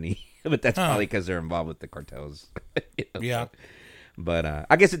lot of money. But that's probably because they're involved with the cartels. Yeah. But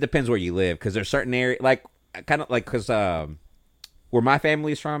I guess it depends where you live, because there's certain areas, like, kind of like, because where my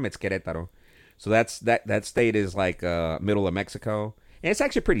family is from, it's Querétaro. So that state is like middle of Mexico. And it's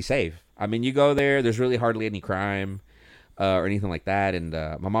actually pretty safe. I mean, you go there, there's really hardly any crime. Or anything like that, and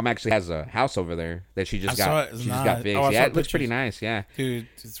my mom actually has a house over there that she just got fixed. Yeah, it looks pretty nice. Yeah, dude,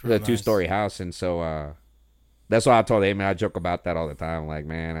 it's really nice. 2-story house, and so that's why I told Amy. I joke about that all the time. Like,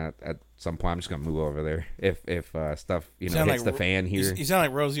 man, at some point I'm just gonna move over there if stuff hits like the fan here. You sound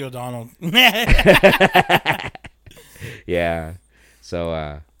like Rosie O'Donnell. Yeah.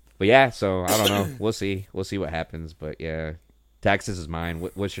 So, but yeah. So I don't know. We'll see. We'll see what happens. But yeah, taxes is mine.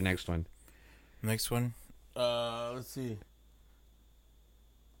 What's your next one? Next one. Let's see.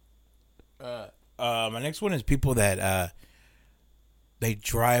 My next one is people that they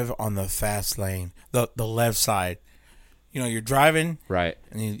drive on the fast lane, the left side. You're driving, right,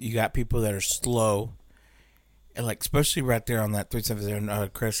 and you got people that are slow, and like especially right there on that 370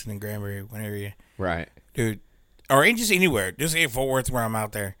 Crescent and Granbury, whenever you, right, dude, or ain't just anywhere, just in Fort Worth where I'm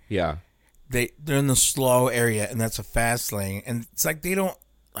out there. Yeah, they're in the slow area, and that's a fast lane, and it's like they don't.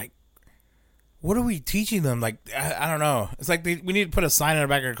 What are we teaching them? Like, I don't know. It's like we need to put a sign on the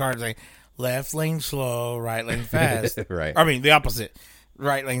back of the car saying, left lane slow, right lane fast. Right. I mean, the opposite.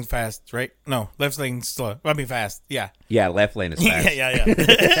 Right lane fast, right? No, left lane slow. I mean, fast. Yeah. Yeah, left lane is fast.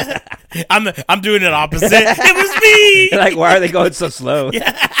 Yeah. I'm doing it opposite. It was me. You're like, why are they going so slow?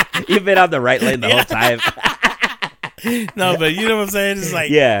 Yeah. You've been on the right lane the whole time. No, but you know what I'm saying? It's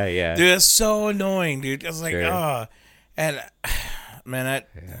like, yeah. Dude, it's so annoying, dude. It's like, and... Man,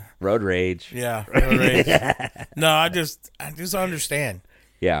 road rage. Yeah, road rage. No, I just understand.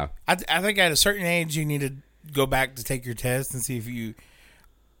 Yeah, I think at a certain age you need to go back to take your test and see if you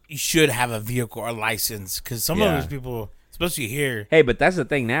should have a vehicle or license, because some of those people, especially here. Hey, but that's the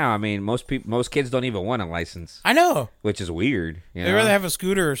thing now. I mean, most kids don't even want a license. I know, which is weird. They rather have a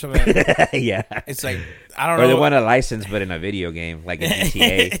scooter or something. Yeah, it's like I don't know. Or they want a license, but in a video game like a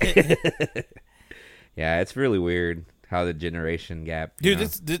GTA. Yeah, it's really weird. How the generation gap, dude.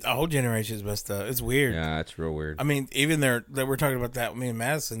 This a whole generation is messed up. It's weird. Yeah, it's real weird. I mean, even that we're talking about that. Me and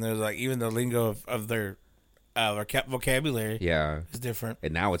Madison. There's like even the lingo of their vocabulary. Yeah, is different.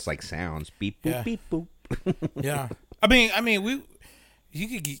 And now it's like sounds beep boop beep boop. Yeah, I mean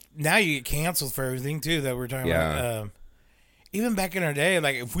you get canceled for everything too that we're talking about. Even back in our day,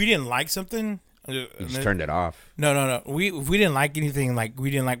 like if we didn't like something, you just turned it off. No. If we didn't like anything, like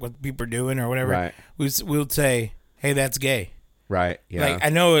we didn't like what people are doing or whatever, right. we would say, "Hey, that's gay." Right. Yeah. Like I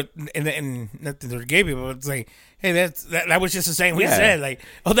know it, and not that they're gay people, but it's like, "Hey, that was just the same we said." Like,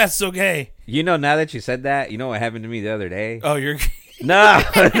 "Oh, that's so gay." You know, now that you said that, you know what happened to me the other day? Oh, you're no.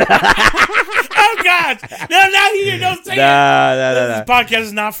 Oh God! No, don't say it. No. This podcast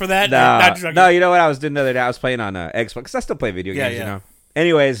is not for that. No, you know what I was doing the other day? I was playing on Xbox because I still play video games. You know.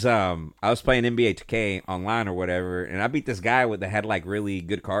 Anyways, I was playing NBA 2K online or whatever, and I beat this guy that had like really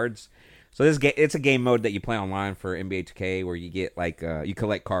good cards. So it's a game mode that you play online for NBA 2K where you get like you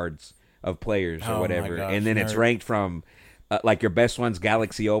collect cards of players or whatever, and then it's ranked from. Like your best one's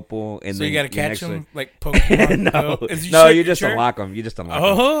Galaxy Opal, and so then you got to catch them like Pokemon. no, you just unlock them. You just unlock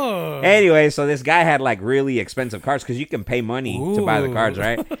them. Anyway, so this guy had like really expensive cards because you can pay money to buy the cards,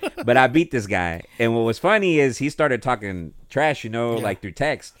 right? But I beat this guy, and what was funny is he started talking trash, like through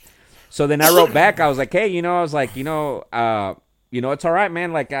text. So then I wrote back. I was like, hey, I was like, it's all right,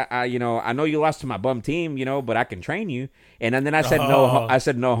 man. Like I know you lost to my bum team, but I can train you. And then I said no. I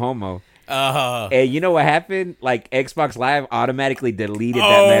said no homo. And you know what happened? Like Xbox Live automatically deleted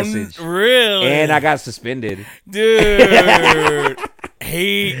that message. Really? And I got suspended. Dude.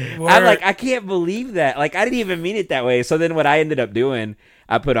 Hate work. I can't believe that. Like I didn't even mean it that way. So then what I ended up doing,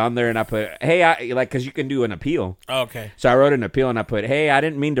 I put on there and I put, hey, because you can do an appeal. Okay. So I wrote an appeal and I put, hey, I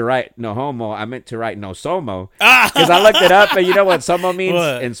didn't mean to write no homo. I meant to write no somo. Because I looked it up and you know what somo means?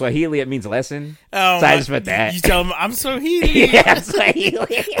 What? In Swahili, it means lesson. Oh, so I just put that. You tell them, I'm Swahili. Yeah,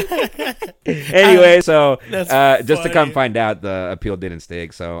 Swahili. Anyway, so just to come find out, the appeal didn't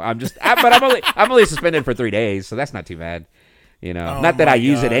stick. So I'm only suspended for 3 days. So that's not too bad. Not that I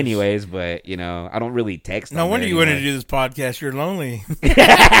use it anyways, but I don't really text. No wonder you wanted to do this podcast. You're lonely.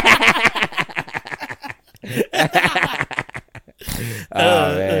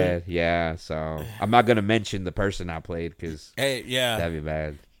 Oh man, yeah. So I'm not gonna mention the person I played because that'd be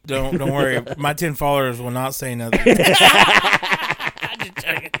bad. Don't worry. My 10 followers will not say nothing.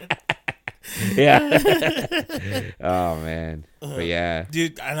 Yeah. Oh man. But yeah,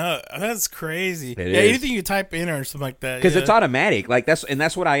 dude, I know that's crazy. Anything you type in or something like that, because it's automatic. Like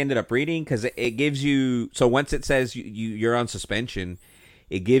that's what I ended up reading because it gives you. So once it says you're on suspension,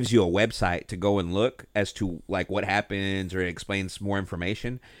 it gives you a website to go and look as to like what happens, or it explains more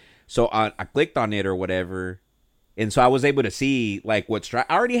information. So I clicked on it or whatever. And so I was able to see like what strike.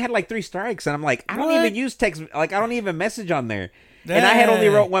 I already had like 3 strikes, and I'm like, I don't even use text. Like I don't even message on there. And I had only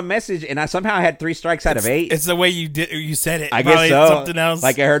wrote 1 message, and I somehow had 3 strikes out of 8. It's the way you said it. I guess so. Something else.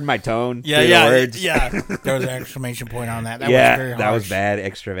 Like I heard my tone. Yeah. Words. Yeah. There was an exclamation point on that. That was very harsh. That was bad,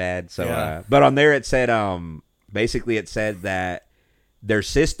 extra bad. So, but on there it said, basically it said that their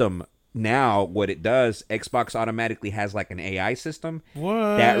system now, what it does, Xbox automatically has like an AI system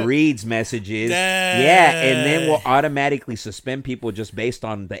that reads messages. Yeah, and then will automatically suspend people just based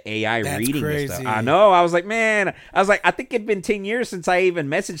on the AI reading and stuff. I know. I was like, man, I think it'd been 10 years since I even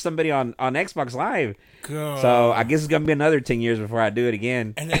messaged somebody on Xbox Live. God. So I guess it's gonna be another 10 years before I do it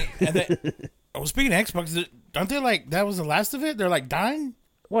again. And then speaking of Xbox, don't they like that was the last of it? They're like dying.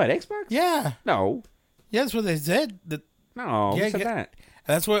 What, Xbox? Yeah. No. Yeah, that's what they said. No. Who said that?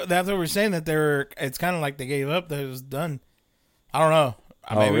 That's what we're saying, that it's kind of like they gave up, that it was done. I don't know.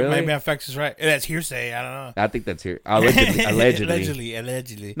 Maybe FX is right. That's hearsay. I don't know. I think that's allegedly.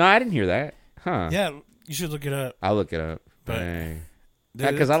 Allegedly. No, I didn't hear that. Huh? Yeah, you should look it up. I'll look it up.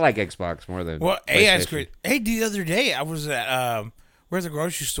 Because I like Xbox more than AI's great. Hey, the other day I was at we're at the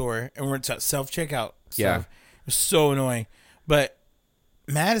grocery store and we're at self checkout stuff. Yeah. It was so annoying. But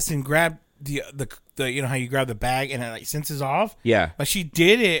Madison grabbed the how you grab the bag and it like senses off. Yeah. Like she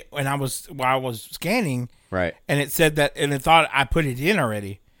did it while I was scanning. Right. And it said that, and it thought I put it in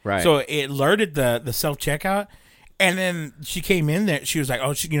already. Right. So it alerted the self checkout, and then she came in there. She was like,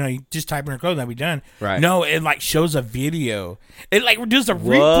 "Oh, you just type in her code, and that'll be done." Right. No, it like shows a video. It like does a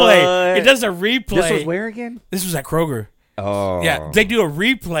replay. It does a replay. This was where again? This was at Kroger. Oh. Yeah, they do a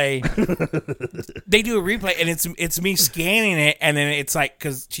replay. And it's me scanning it, and then it's like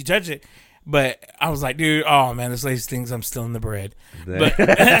because she touched it. But I was like, dude, oh man, this lady thinks I'm still in the bread.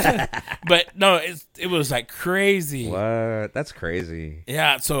 But no, it was like crazy. What? That's crazy.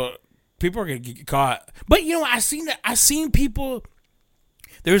 Yeah, so people are gonna get caught. But I seen people.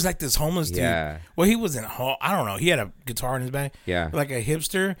 There was like this homeless dude. Yeah. Well, he was I don't know. He had a guitar in his bag. Yeah. Like a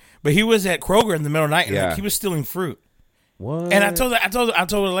hipster. But he was at Kroger in the middle of the night, and he was stealing fruit. What? And I told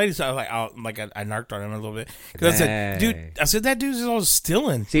the lady, so I was like, I narked on him a little bit because I said, dude, that dude's all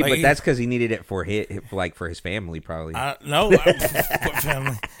stealing. See, like, but that's because he needed it for his family, probably. No, what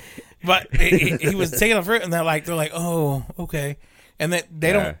family? But he was taking a fruit, and they're like, oh, okay, and that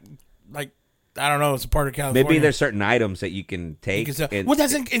they don't like. I don't know. It's a part of California. Maybe there's certain items that you can take. Well,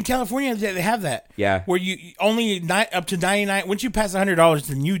 that's in California. They have that. Yeah. Where you only up to 99. Once you pass $100,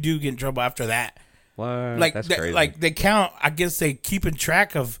 then you do get in trouble after that. What? Like that's crazy. Like they count. I guess they keeping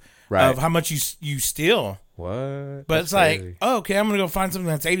track of how much you steal. What? But that's it's crazy. Like, oh, okay, I'm gonna go find something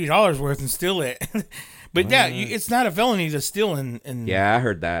that's $80 worth and steal it. But yeah, it's not a felony to steal. Yeah, I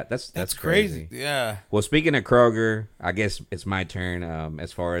heard that. That's crazy. Yeah. Well, speaking of Kroger, I guess it's my turn.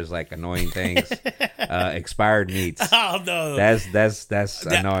 As far as like annoying things, expired meats. Oh no, that's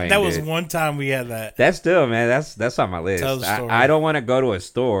annoying. That was one time we had that. That's still, man. That's on my list. Tell the story. I don't want to go to a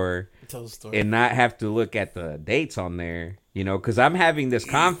store and not have to look at the dates on there. You know, because I'm having this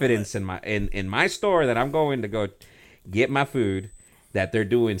confidence in my store that I'm going to go get my food, that they're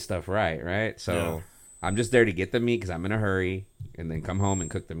doing stuff right. So. Yeah. I'm just there to get the meat because I'm in a hurry and then come home and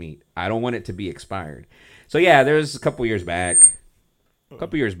cook the meat. I don't want it to be expired. So, yeah, there's a couple years back. I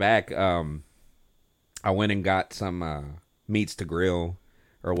went and got some meats to grill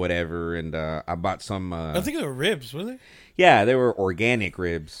or whatever, and I bought some... I think they were ribs, were they? Yeah, they were organic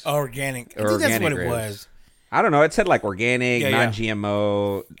ribs. Oh, organic. I think that's what it was. I don't know. It said like organic, non-GMO.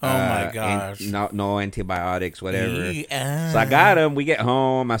 Oh my gosh! No antibiotics, whatever. So I got them. We get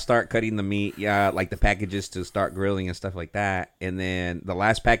home. I start cutting the meat. Yeah, like the packages to start grilling and stuff like that. And then the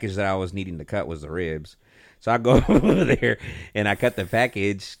last package that I was needing to cut was the ribs. So I go over there and I cut the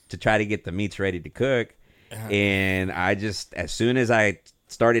package to try to get the meats ready to cook. And I just, as soon as I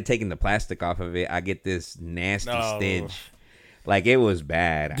started taking the plastic off of it, I get this nasty stench. Like, it was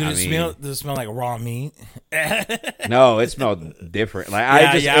bad. Did it smell like raw meat? No, it smelled different.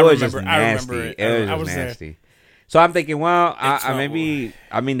 Like it was just nasty. It was just nasty. So I'm thinking, well, they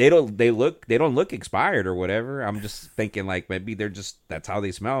don't look expired or whatever. I'm just thinking like maybe that's how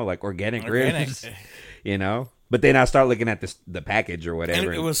they smell, like organic ribs, you know. But then I start looking at the package or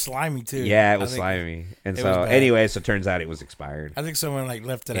whatever. And it was slimy too. Yeah, it was slimy. And so anyway, so it turns out it was expired. I think someone like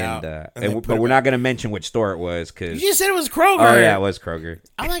left it out. But we're not going to mention which store it was because you just said it was Kroger. Oh yeah, it was Kroger.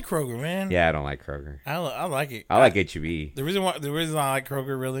 I like Kroger, man. Yeah, I don't like Kroger. I like it. I like HEB. The reason I like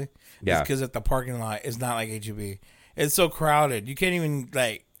Kroger really is because at the parking lot it's not like HEB. It's so crowded. You can't even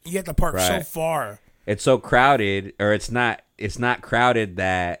you have to park so far. It's so crowded, or it's not crowded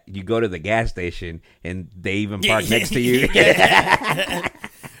that you go to the gas station and they even park next to you.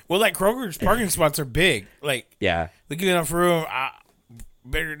 Well, like Kroger's parking spots are big. Like, they give you enough room.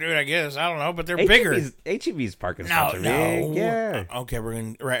 Bigger dude, I guess. I don't know, but they're bigger. HEB's parking spots are big. Yeah. Okay,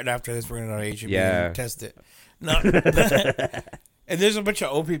 right after this, we're gonna go to HEB and test it. No. And there's a bunch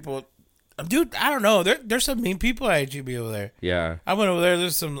of old people. Dude, I don't know. There's some mean people at HEB over there. Yeah. I went over there.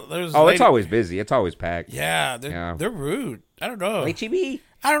 There's it's always busy. It's always packed. Yeah, they're rude. I don't know. HEB?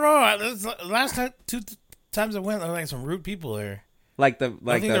 I don't know. Last time, 2 times I went, there were like some rude people there. Like the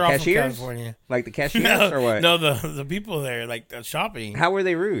cashiers? Like the cashiers or what? No, the people there, like shopping. How were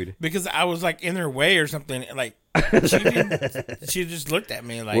they rude? Because I was like in their way or something. Like she just looked at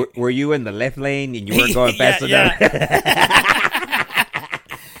me like. Were you in the left lane and you weren't going fast enough?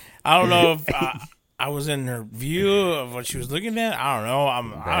 I don't know if I was in her view of what she was looking at. I don't know.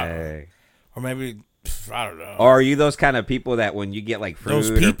 Or maybe I don't know. Or are you those kind of people that when you get like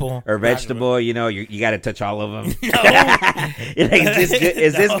fruit or vegetable, you know, you got to touch all of them? No. You're like, is this good?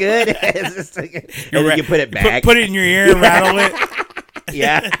 Is this good? And then you put it back. Put it in your ear and rattle it.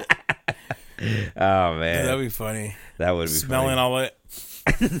 Yeah. Oh man, that'd be funny. That would be smelling funny. all it.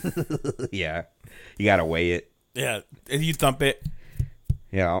 Yeah, you got to weigh it. Yeah, and you thump it.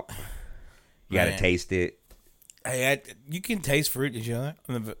 Yeah, you got to taste it. Hey, you can taste fruit. Did you know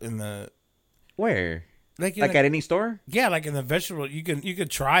that in the where? Like at any store? Yeah, like in the vegetable, you can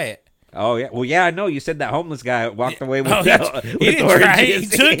try it. Oh yeah, well yeah, I know. You said that homeless guy walked away with. He didn't try it. He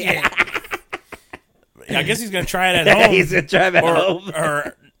took it. I guess he's gonna try it at home. He's gonna try it at home,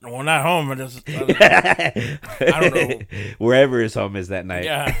 or well, not home. I don't know. Wherever his home is that night.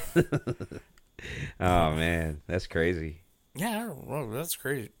 Yeah. Oh man, that's crazy. Yeah, well, that's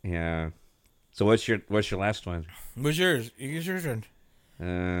crazy. Yeah. So what's your last one? What's yours? It's your turn.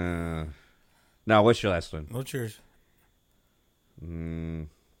 No, what's your last one? What's yours? I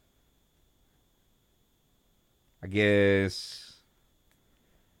guess.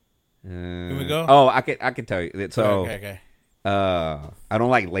 Here we go. Oh, I can tell you. So, okay. I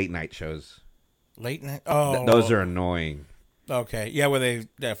don't like late night shows. Late night? Oh, those are annoying. Okay, yeah, where they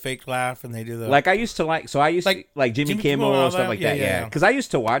that fake laugh and they do the like I used to like Jimmy Kimmel and stuff like that. Yeah, because I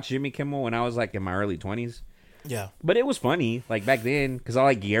used to watch Jimmy Kimmel when I was like in my early 20s. Yeah, but it was funny like back then because I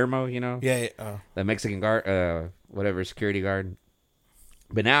like Guillermo, you know. Yeah. The Mexican guard, whatever security guard.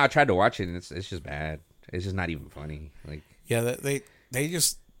 But now I tried to watch it and it's just bad. It's just not even funny. Like yeah, they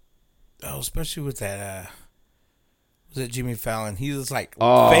just especially with that was it Jimmy Fallon? He was like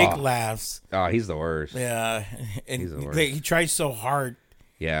fake laughs. Oh, he's the worst. Yeah, and he's the worst. he tries so hard.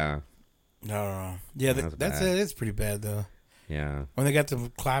 Yeah. No. Yeah, that's it. It's pretty bad though. Yeah. When they got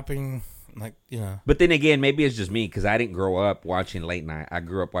them clapping, like you know. But then again, maybe it's just me because I didn't grow up watching late night. I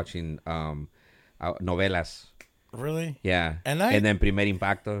grew up watching novelas. Really? Yeah. And then Primer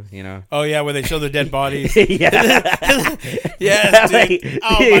Impacto, you know. Oh yeah, where they show the dead bodies. Yeah. Yes, dude.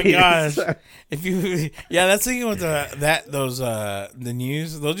 Oh my gosh. That's the thing with the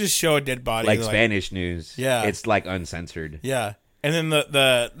news. They'll just show a dead body. Like Spanish news. Yeah. It's like uncensored. Yeah. And then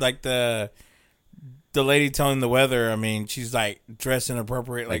the lady telling the weather, I mean, she's like dressed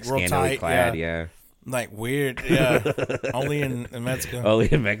inappropriate, like real tight. Clad, yeah. Like weird, yeah. Only in Mexico.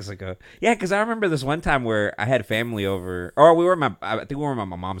 Only in Mexico. Yeah, because I remember this one time where I had family over, or I think we were at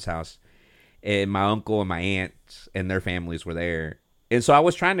my mom's house, and my uncle and my aunts and their families were there, and so I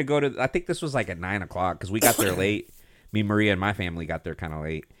was trying to go to. I think this was like at 9:00 because we got there late. Me, Maria, and my family got there kind of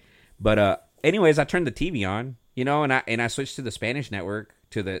late. But anyways, I turned the TV on, you know, and I switched to the Spanish network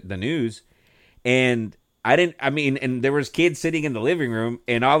to the news, and and there was kids sitting in the living room,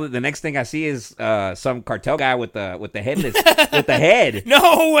 and the next thing I see is some cartel guy with the headless with the head.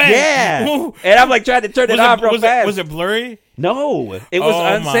 No way. Yeah. Ooh. And I'm like trying to turn it off real fast. Was it blurry? No, it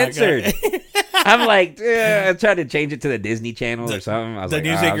was uncensored. I'm like, I'm trying to change it to the Disney Channel or something. I was the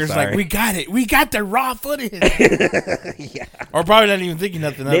news anchor's like, we got it. We got the raw footage. Yeah. Or probably not even thinking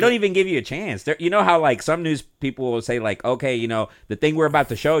nothing. They don't even give you a chance. You know how like some news people will say like, okay, you know, the thing we're about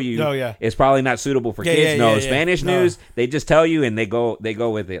to show you is probably not suitable for kids. Spanish news, they just tell you and they go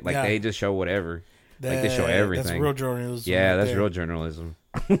with it. Like they just show whatever. Like they show everything. That's real journalism. Yeah, that's real journalism.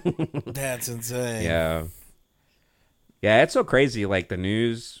 That's insane. Yeah. Yeah, it's so crazy. Like the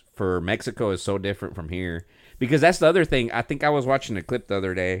news for Mexico is so different from here because that's the other thing. I think I was watching a clip the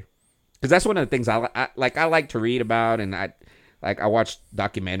other day because that's one of the things I like to read about, and I watch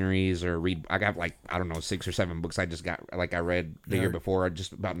documentaries or read. I got like I don't know 6 or 7 books I just got I read the year before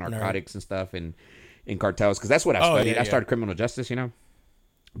just about narcotics and stuff and cartels because that's what I studied. I started criminal justice, you know.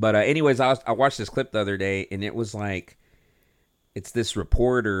 But anyways, I watched this clip the other day and it was like. It's this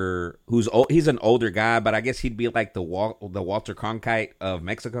reporter who's he's an older guy, but I guess he'd be like the Walter Cronkite of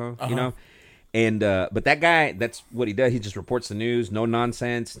Mexico, you know. And but that guy, that's what he does. He just reports the news, no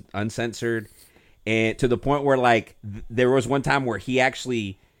nonsense, uncensored, and to the point where like there was one time where he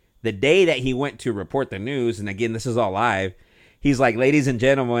actually, the day that he went to report the news, and again this is all live. He's like, ladies and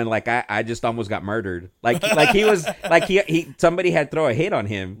gentlemen, like I just almost got murdered. Like he was like he somebody had throw a hit on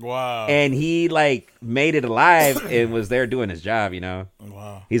him. Wow. And he like made it alive and was there doing his job, you know.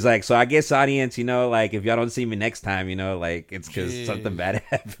 Wow. He's like, so I guess audience, you know, like if y'all don't see me next time, you know, like it's because something bad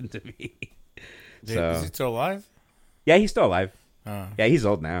happened to me. So is he still alive? Yeah, he's still alive. Yeah, he's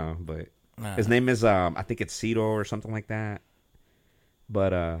old now, but his name is I think it's Cito or something like that.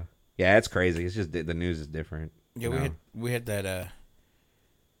 But yeah, it's crazy. It's just the news is different. Yeah, we had that.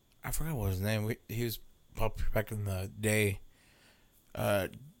 I forgot what his name. He was popular back in the day.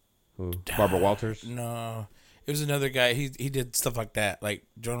 Who? Barbara Walters? No, it was another guy. He did stuff like that, like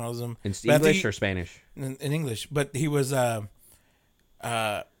journalism in English or Spanish. In English, but he was what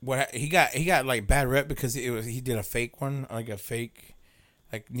he got like bad rep because he did a fake one, like a fake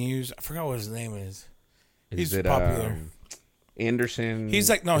like news. I forgot what his name is. He's popular. Anderson. He's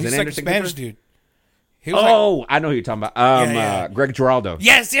like he's like a Spanish dude. I know who you're talking about. Greg Giraldo.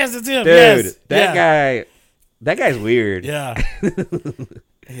 Yes, that's him. Dude, that guy's weird. Yeah.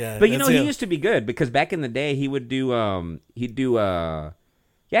 Yeah. But you know, he used to be good because back in the day he would do I mean,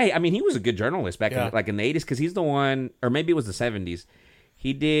 he was a good journalist back in the 80s because he's the one, or maybe it was the 70s.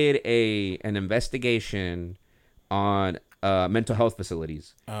 He did an investigation on mental health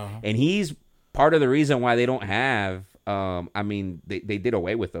facilities. And he's part of the reason why they don't have I mean, they did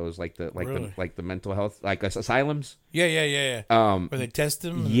away with those, the mental health, like asylums. Yeah. Where they test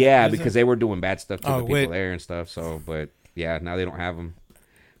them. Yeah, because they were doing bad stuff to the people there and stuff. So, but yeah, now they don't have them.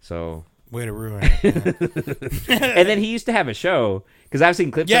 So way to ruin it. And then he used to have a show because I've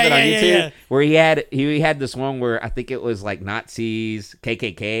seen clips of it on YouTube where he had this one where I think it was like Nazis,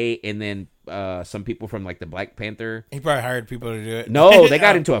 KKK, and then some people from like the Black Panther. He probably hired people to do it. No, they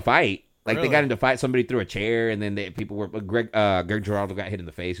got into a fight. Like they got into a fight, somebody threw a chair, and then people were Greg Giraldo got hit in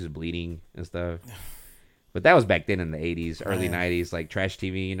the face, he was bleeding and stuff. But that was back then in the 80s, early 90s, like trash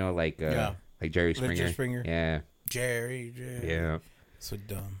TV, you know, like Jerry Springer. Jerry Springer. Yeah. Jerry. Yeah. So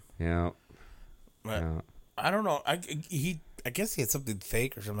dumb. Yeah. But I don't know. I guess he had something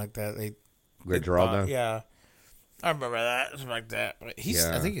fake or something like that. Geraldo? Yeah. I remember that. Something like that. But I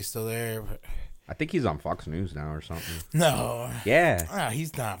think he's still there. But I think he's on Fox News now or something. No. Yeah. No,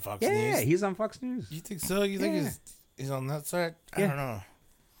 he's not Fox News. Yeah, he's on Fox News. You think so? You think he's on that side? I don't know.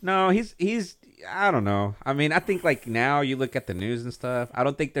 No, he's I don't know. I mean, I think like now you look at the news and stuff. I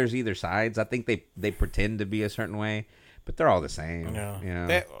don't think there's either sides. I think they pretend to be a certain way, but they're all the same.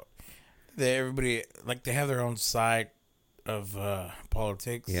 Yeah. Everybody like they have their own side of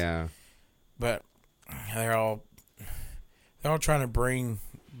politics. Yeah. But they're all trying to bring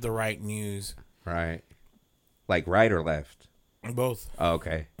the right news. Right. Like right or left? Both. Oh,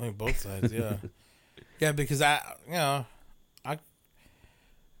 okay. I mean, both sides, yeah. Yeah, because I don't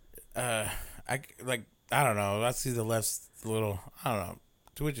know. I see the left's little, I don't know,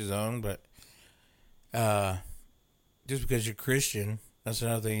 to which his own, but just because you're Christian, that's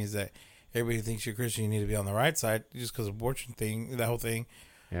another thing is that everybody thinks you're Christian, you need to be on the right side just because of abortion thing, that whole thing.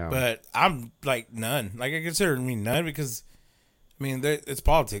 Yeah. But I'm like none. Like I consider me none because, I mean, it's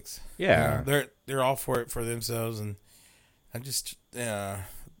politics. Yeah. You know, they're all for it for themselves, and I just,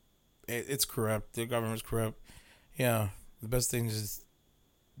 it's corrupt. The government's corrupt. Yeah. The best thing is just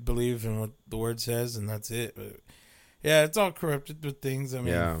believe in what the word says, and that's it. But yeah, it's all corrupted with things. I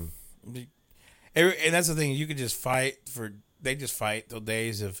mean, and that's the thing. You could just fight they just fight till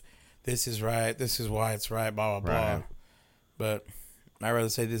days of this is right, this is why it's right, blah, blah, blah. Right. But I'd rather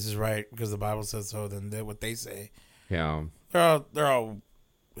say this is right because the Bible says so than what they say. Yeah. They're all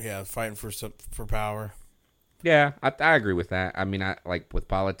fighting for power. Yeah, I agree with that. I mean, I like with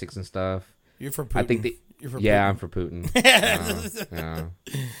politics and stuff. You're for Putin. I think You're for Putin. Putin. I'm for Putin. Yeah.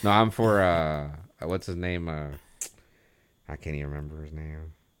 No, I'm for what's his name? I can't even remember his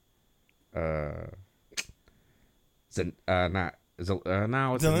name. What's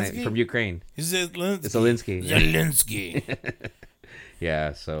his name? From Ukraine. Is it Zelensky? Zelensky.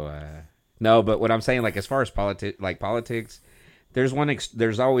 Yeah. So no, but what I'm saying, like as far as politics,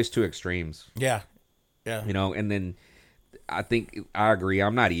 there's always two extremes. Yeah. Yeah. You know, and then I think I agree.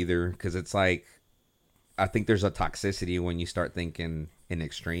 I'm not either because it's like I think there's a toxicity when you start thinking in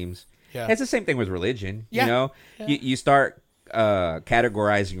extremes. Yeah. It's the same thing with religion. Yeah. You know, Yeah. you start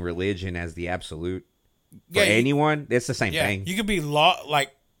categorizing religion as the absolute for anyone. It's the same thing. You could be law. They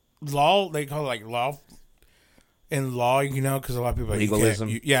call it like law. In law, you know, because a lot of people legalism.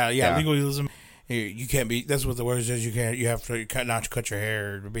 Legalism. You can't be. That's what the word says. You can't. You have to not cut your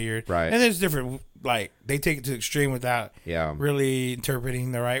hair or beard. Right. And there's different. Like they take it to the extreme without really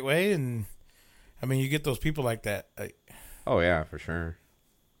interpreting the right way. And I mean, you get those people like that. Oh yeah, for sure.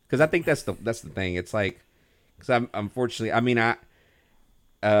 Because I think that's the thing. It's like because I'm unfortunately. I mean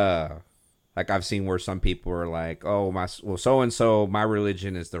like I've seen where some people are like, oh so and so my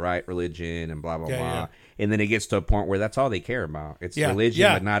religion is the right religion and blah blah blah. Yeah. And then it gets to a point where that's all they care about. It's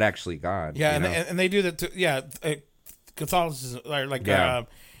religion, but not actually God. Yeah, you know? and they do that too. Yeah, Catholicism,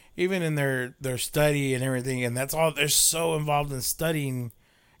 even in their study and everything, and that's all. They're so involved in studying,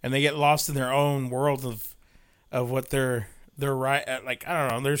 and they get lost in their own world of what they're right. Like I don't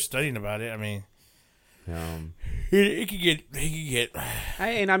know, they're studying about it. I mean, it could get.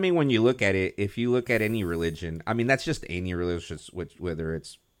 And I mean, when you look at it, if you look at any religion, I mean, that's just any religion, whether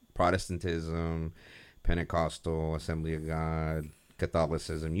it's Protestantism, Pentecostal, Assembly of God,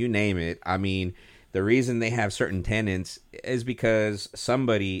 Catholicism, you name it. I mean, the reason they have certain tenets is because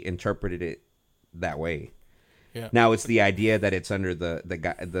somebody interpreted it that way. Yeah. Now it's the idea that it's under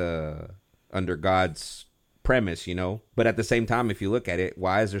under God's premise, you know. But at the same time, if you look at it,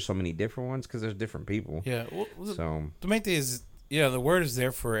 why is there so many different ones? Because there's different people. Yeah. Well, so the main thing is, the word is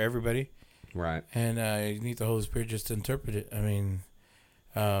there for everybody, right? And you need the Holy Spirit just to interpret it. I mean,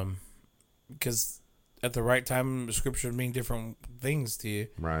 because at the right time, the scripture would mean different things to you.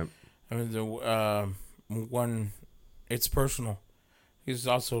 Right. I mean, one, it's personal. It's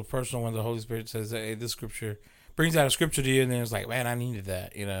also personal when the Holy Spirit says, hey, this scripture brings out a scripture to you, and then it's like, man, I needed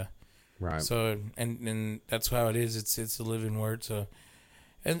that, you know. Right. So, and that's how it is. It's a living word. So,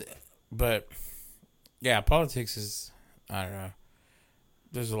 but, yeah, politics is, I don't know.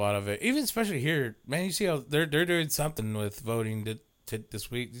 There's a lot of it. Even especially here, man, you see how they're doing something with voting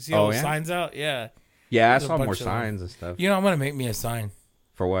this week. You see all the signs out? Yeah. Yeah, I saw more signs and stuff. You know, I'm going to make me a sign.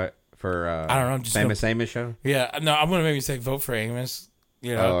 For what? For, I don't know. Just Famous Amos show? Yeah. No, I'm going to make me say vote for Amos.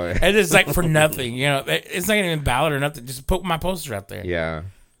 You know? And it's like for nothing. You know, it's not even ballot or nothing. Just put my poster out there. Yeah.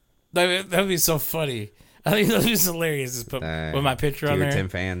 That would be so funny. I think that's just hilarious. Just put my picture on there. 10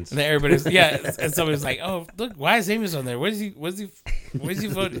 fans. And then everybody's and somebody's like, "Oh, look, why is Amos on there? Where's he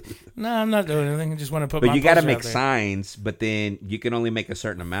voting?" No, I'm not doing anything. I just want to put. But my you got to poster make out there. signs. But then you can only make a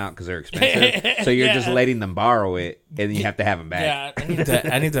certain amount because they're expensive. So you're just letting them borrow it, and then you have to have them back. Yeah,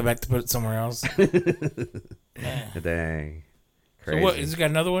 I need that back to put it somewhere else. Dang. Crazy. So what? Is you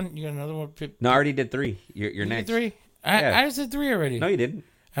got another one? You got another one? No, I already did 3. You're next. Did 3? I said 3 already. No, you didn't.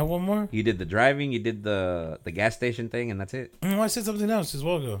 I have one more. You did the driving. You did the gas station thing, and that's it. I said something else as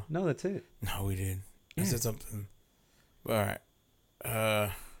well. Ago. No, that's it. No, we did. Yeah. I said something. All right. All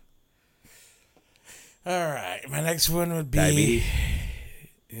right. My next one would be Diabetes.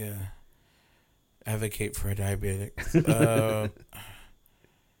 Yeah. Advocate for a diabetic.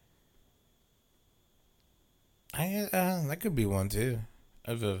 That could be one too.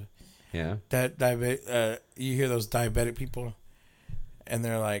 Yeah. That diabetic. You hear those diabetic people, and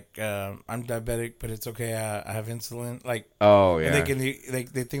they're like, "I'm diabetic, but it's okay. I have insulin." Like, oh yeah, and they can eat. They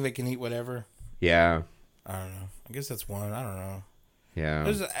think they can eat whatever. Yeah. I don't know. I guess that's one. I don't know. Yeah.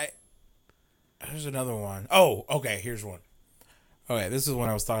 There's another one. Oh, okay. Here's one. Okay, this is when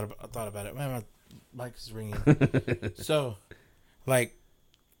I thought about it. Man, my mic is ringing. So, like,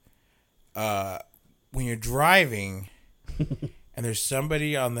 when you're driving, and there's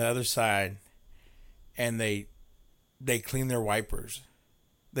somebody on the other side, and they clean their wipers.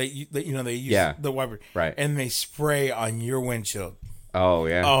 They use the wiper, right, and they spray on your windshield. Oh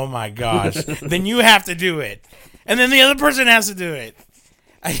yeah. Oh my gosh! Then you have to do it, and then the other person has to do it.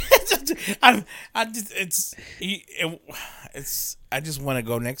 I just want to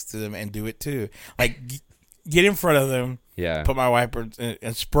go next to them and do it too. Like get in front of them. Yeah. Put my wiper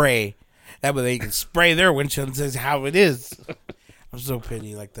and spray. That way they can spray their windshield and says how it is. I'm so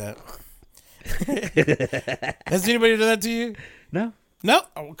petty like that. Has anybody done that to you? No. No.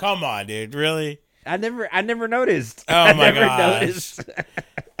 Oh, come on, dude. Really? I never noticed. Oh my gosh.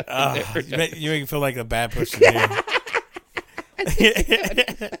 You make me feel like a bad person.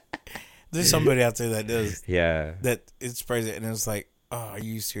 There's somebody out there that does. Yeah. That it sprays it and it's like, oh, are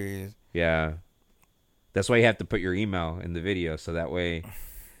you serious? Yeah. That's why you have to put your email in the video so that way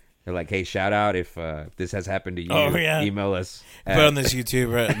they're like, hey, shout out if this has happened to you. Oh, yeah. Email us. Put on this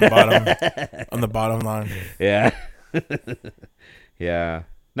YouTube right at the bottom, on the bottom line. Yeah. Yeah.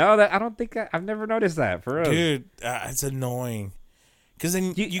 No, I don't think I've never noticed that for real. Dude, it's annoying. Because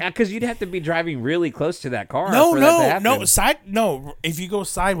then because you'd have to be driving really close to that car. No. If you go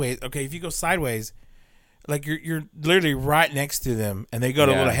sideways, like you're literally right next to them, and they go a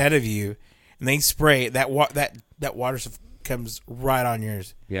little ahead of you, and they spray that water stuff comes right on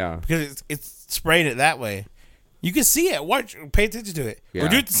yours. Yeah, because it's spraying it that way. You can see it. Watch, pay attention to it, yeah. or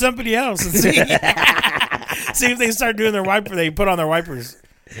do it to somebody else and see. See if they start doing their wiper. They put on their wipers.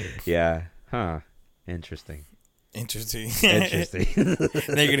 Yeah. Huh. Interesting. Now you're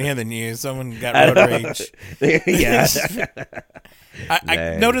gonna hear the news. Someone got road rage. Yeah.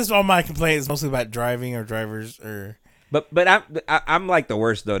 I noticed all my complaints mostly about driving or drivers or. But I'm like the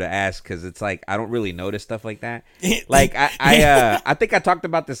worst though to ask because it's like I don't really notice stuff like that. Like I think I talked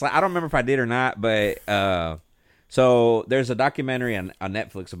about this. I don't remember if I did or not, but so there's a documentary on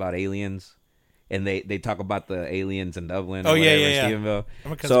Netflix about aliens, and they talk about the aliens in Dublin. Oh or whatever, yeah.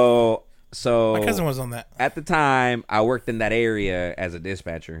 Stephenville. So my cousin was on that. At the time, I worked in that area as a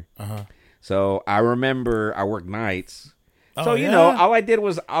dispatcher. So I remember I worked nights. So all I did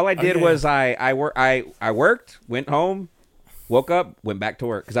was I worked, went home, woke up, went back to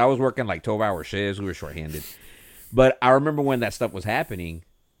work because I was working like 12-hour shifts. We were shorthanded. But I remember when that stuff was happening,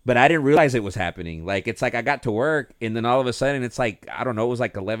 but I didn't realize it was happening. Like it's like I got to work and then all of a sudden it's like I don't know, it was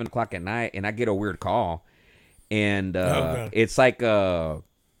like 11 o'clock at night and I get a weird call, and it's like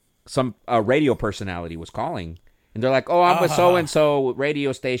some radio personality was calling, and they're like, "Oh, I'm with so and so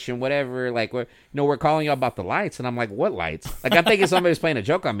radio station, whatever. Like, we're calling you about the lights." And I'm like, "What lights?" Like, I'm thinking somebody's playing a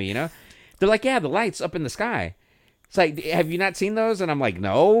joke on me, They're like, "Yeah, the lights up in the sky." It's like, "Have you not seen those?" And I'm like,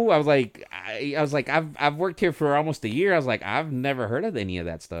 "No." I was like, I've worked here for almost a year. I was like, I've never heard of any of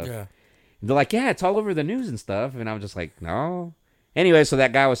that stuff. Yeah. And they're like, "Yeah, it's all over the news and stuff." And I'm just like, "No." Anyway, so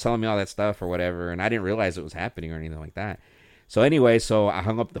that guy was telling me all that stuff or whatever, and I didn't realize it was happening or anything like that. So anyway, I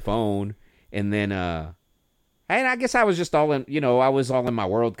hung up the phone, and then and I guess I was just all in, I was all in my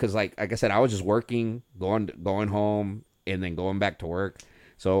world because, like I said, I was just working, going home, and then going back to work.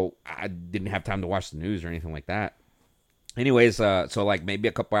 So I didn't have time to watch the news or anything like that. Anyways, so like maybe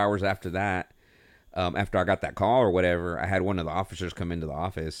a couple hours after that, after I got that call or whatever, I had one of the officers come into the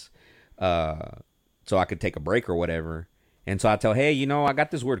office so I could take a break or whatever. And so I tell, hey, I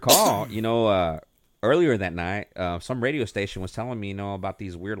got this weird call, earlier that night, some radio station was telling me, about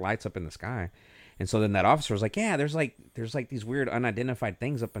these weird lights up in the sky. And so then that officer was like, yeah, there's like these weird unidentified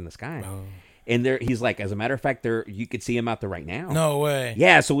things up in the sky. Oh. And he's like, as a matter of fact, you could see him out there right now. No way.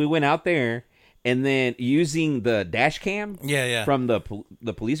 Yeah, so we went out there, and then using the dash cam from the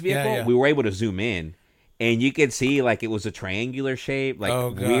police vehicle, we were able to zoom in. And you could see, like, it was a triangular shape,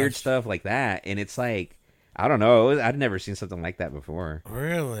 like, weird stuff like that. And it's like, I don't know. I'd never seen something like that before.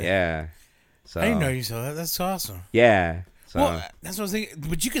 Really? Yeah. So I didn't know you saw that. That's awesome. Yeah. So. Well, that's what I was thinking.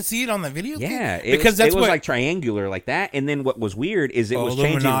 But you could see it on the video? Yeah. It was like triangular like that. And then what was weird is it was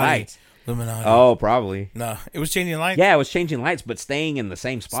changing lights. Illuminati. Oh, probably. No, it was changing lights. Yeah, it was changing lights, but staying in the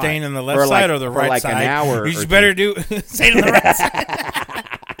same spot. Staying in the left side or the right side? For like an hour. You better do staying in the right side.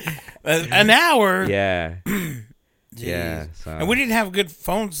 An hour. Yeah. Yeah. So. And we didn't have good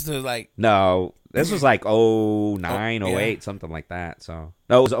phones to like. No, this was like 09, 08, something like that. So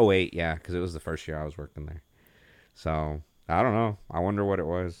no, it was 08. Yeah, because it was the first year I was working there. So I don't know. I wonder what it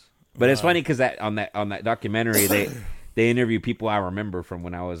was. But it's funny because on that documentary they interview people I remember from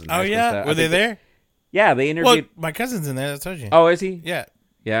when I was in high school. Yeah? Were they there? Yeah, they interviewed. Well, my cousin's in there, I told you. Oh, is he? Yeah.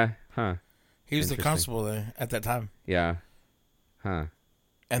 Yeah? Huh. He was the constable there at that time. Yeah. Huh.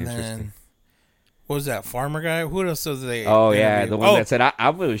 And then, what was that, farmer guy? Who else was they? Oh, yeah, the one that said,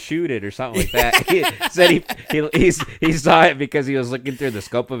 I'm going to shoot it or something like that. He said he saw it because he was looking through the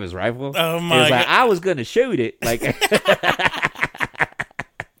scope of his rifle. Oh, my He was God. like, I was going to shoot it. Like,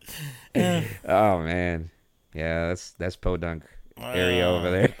 oh, man. Yeah, that's Podunk area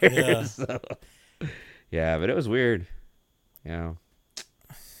over there. Yeah. So, yeah, but it was weird. Crazy.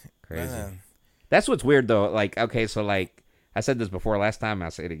 Man. That's what's weird though. Like, okay, so like I said this before last time,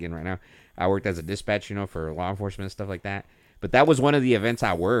 I'll say it again right now. I worked as a dispatch, for law enforcement and stuff like that. But that was one of the events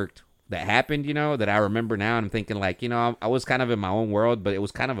I worked that happened, that I remember now. And I'm thinking like, I was kind of in my own world, but it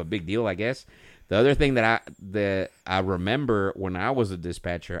was kind of a big deal, I guess. The other thing that I remember when I was a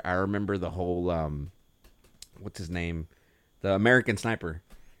dispatcher, I remember the whole what's his name? The American Sniper.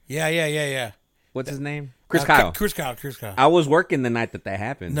 Yeah. What's his name? Chris Kyle. Chris Kyle. I was working the night that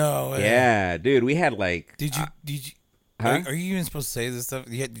happened. No way. Yeah, dude. We had like. Did you? Huh? Are you even supposed to say this stuff?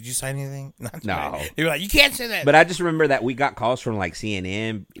 Did you sign anything? No. You're like, you can't say that. But I just remember that we got calls from like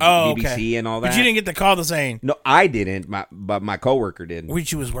CNN, BBC, and all that. But you didn't get the call to saying. No, I didn't. But my coworker did.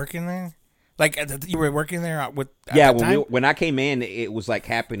 Which you was working there. Like you were working there with. When I came in, it was like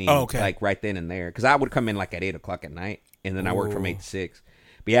happening. Like right then and there, because I would come in like at 8:00 at night, and then I worked from 8 to 6.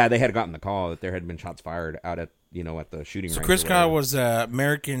 But yeah, they had gotten the call that there had been shots fired out at at the shooting range. So Chris Kyle was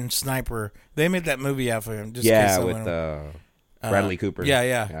American Sniper. They made that movie out for him. With Bradley Cooper.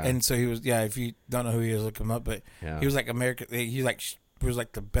 Yeah. And so he was. Yeah, if you don't know who he is, look him up. But he was like American. He was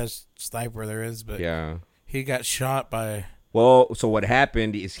like the best sniper there is. But he got shot by. Well, so what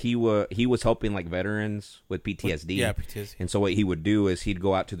happened is he was helping like veterans with PTSD. Yeah, PTSD. And so what he would do is he'd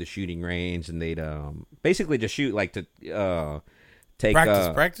go out to the shooting range and they'd basically just shoot like to take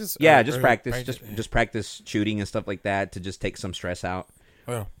practice. Yeah, just practice, just practice shooting and stuff like that to just take some stress out.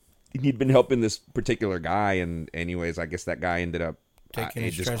 Well, he'd been helping this particular guy, and anyways, I guess that guy ended up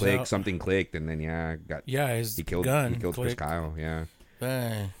it just clicked, out. Something clicked, and then he killed Chris Kyle. Yeah.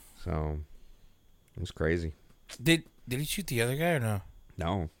 Dang. So it was crazy. Did he shoot the other guy or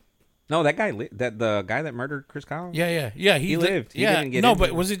no? No, that guy, the guy that murdered Chris Kyle. Yeah. He lived. He yeah, didn't get no,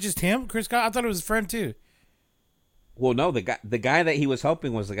 but was it just him, Chris Kyle? I thought it was his friend too. Well, no, the guy that he was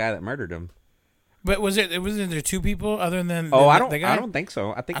helping was the guy that murdered him. But wasn't there two people other than? I guy? don't think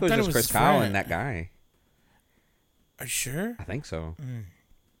so. I think it was just Chris Kyle and that guy. Are you sure? I think so.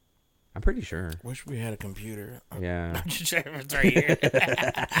 I'm pretty sure. Wish we had a computer. Yeah. I'm just checking for 3 years.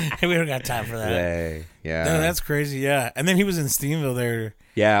 We don't got time for that. Yeah. No, that's crazy. Yeah, and then he was in Steenville there.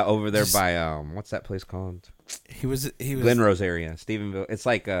 Yeah, over there by what's that place called? He was Glen Rose area, Stephenville. It's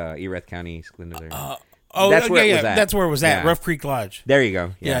like Erath County, Glendale area. That's where it was at. That's where it was at. Rough Creek Lodge. There you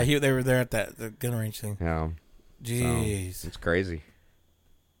go. Yeah, they were there at the gun range thing. Yeah. Jeez, so, it's crazy.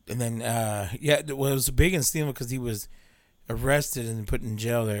 And then it was big in Steenville because he was arrested and put in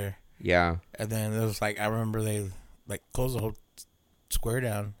jail there. Yeah. And then it was like, I remember they like closed the whole square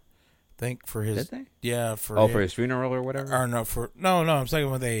down. I think for his. Did they? Yeah, for his funeral or whatever. Or no. I'm saying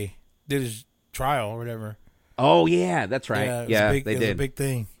when they did his trial or whatever. Oh yeah, that's right. Yeah, they did. It was a big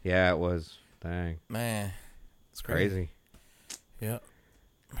thing. Yeah, it was. Dang. Man, it's crazy. Yeah.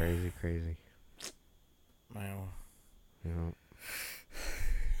 Crazy. Man. Yeah.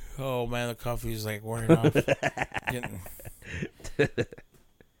 Oh man, the coffee is like wearing off.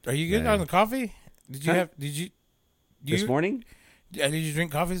 Are you good on the coffee? Did you this morning? Did you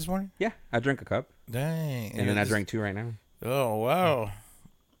drink coffee this morning? Yeah, I drank a cup. Dang. And then I drank 2 right now. Oh wow.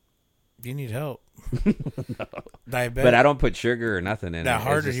 You need help. No. Diabetic. But I don't put sugar or nothing in it. That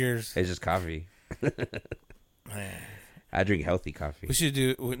hard of yours. It's just coffee. I drink healthy coffee. We should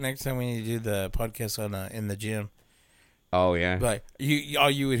do next time we need to do the podcast on in the gym. Oh yeah. Like all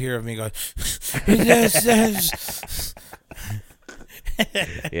you would hear of me go.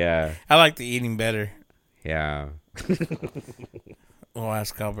 Yeah. I like the eating better. Yeah. We'll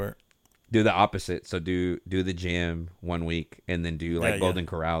ask Albert. Do the opposite. So do the gym 1 week and then do like Golden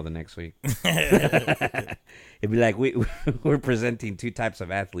Corral the next week. It'd be like we're presenting 2 types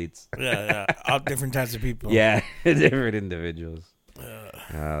of athletes. Yeah. All different types of people. Yeah, different individuals. Oh,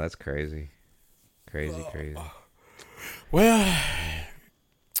 that's crazy. Crazy. Well,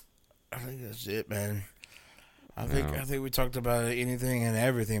 I think that's it, man. I think we talked about anything and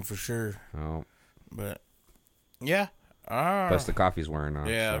everything for sure. Oh. But yeah. Plus the coffee's wearing off.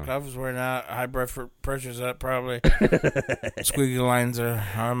 Yeah, so. coffee's wearing out. High blood pressure's up probably. Squiggly lines are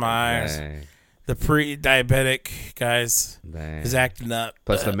on my eyes. Dang. The pre-diabetic guys is acting up.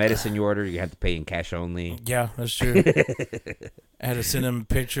 Plus the medicine you order, you have to pay in cash only. Yeah, that's true. I had to send them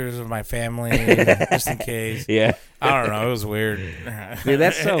pictures of my family just in case. Yeah. I don't know. It was weird. Dude,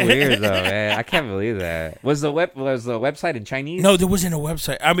 that's so weird though, man. I can't believe that. Was the website in Chinese? No, there wasn't a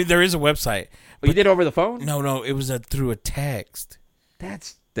website. I mean, there is a website. But you did it over the phone? No. It was through a text.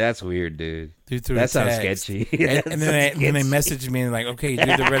 That's weird, dude. That sounds sketchy. And then they messaged me and like, okay,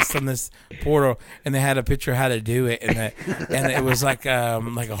 do the rest on this portal, and they had a picture of how to do it, and it was like a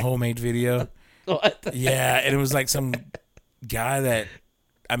homemade video. What? Yeah, and it was like some guy that,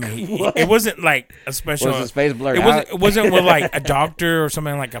 I mean, it wasn't like a special. Was his face blurred It wasn't with like a doctor or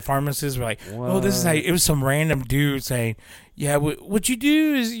something like a pharmacist. We're like, what? oh, this is how. It was some random dude saying, yeah, what you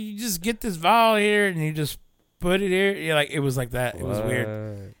do is you just get this vial here and you just put it here. Yeah, like it was like that. It was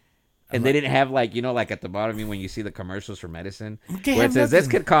weird. And they didn't have like like at the bottom when you see the commercials for medicine where it says this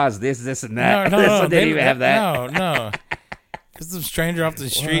could cause this and that. No, so they didn't even have that. No. It's some stranger off the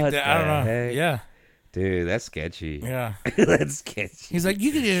street that I don't know. Heck? Yeah. Dude, that's sketchy. Yeah. That's sketchy. He's like,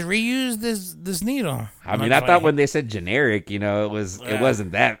 you could just reuse this needle. I mean, I thought when they said generic, it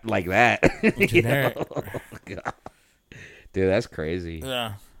wasn't that like that. Generic. Dude, that's crazy.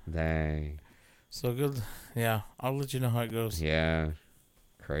 Yeah. Dang. So good. Yeah, I'll let you know how it goes. Yeah.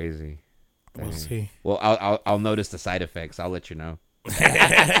 Crazy. Dang. We'll see. Well, I'll notice the side effects. I'll let you know.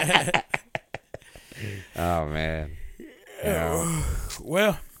 Oh man. Yeah.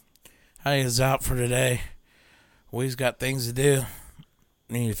 Well, I is out for today. We've got things to do.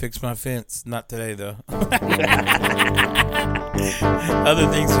 Need to fix my fence. Not today though. Other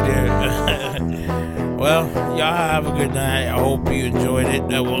things to do. Well, y'all have a good night. I hope you enjoyed it.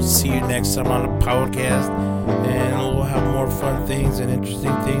 We'll see you next time on the podcast. And we'll have more fun things and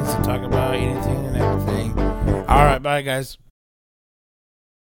interesting things to talk about, anything and everything. All right, bye, guys.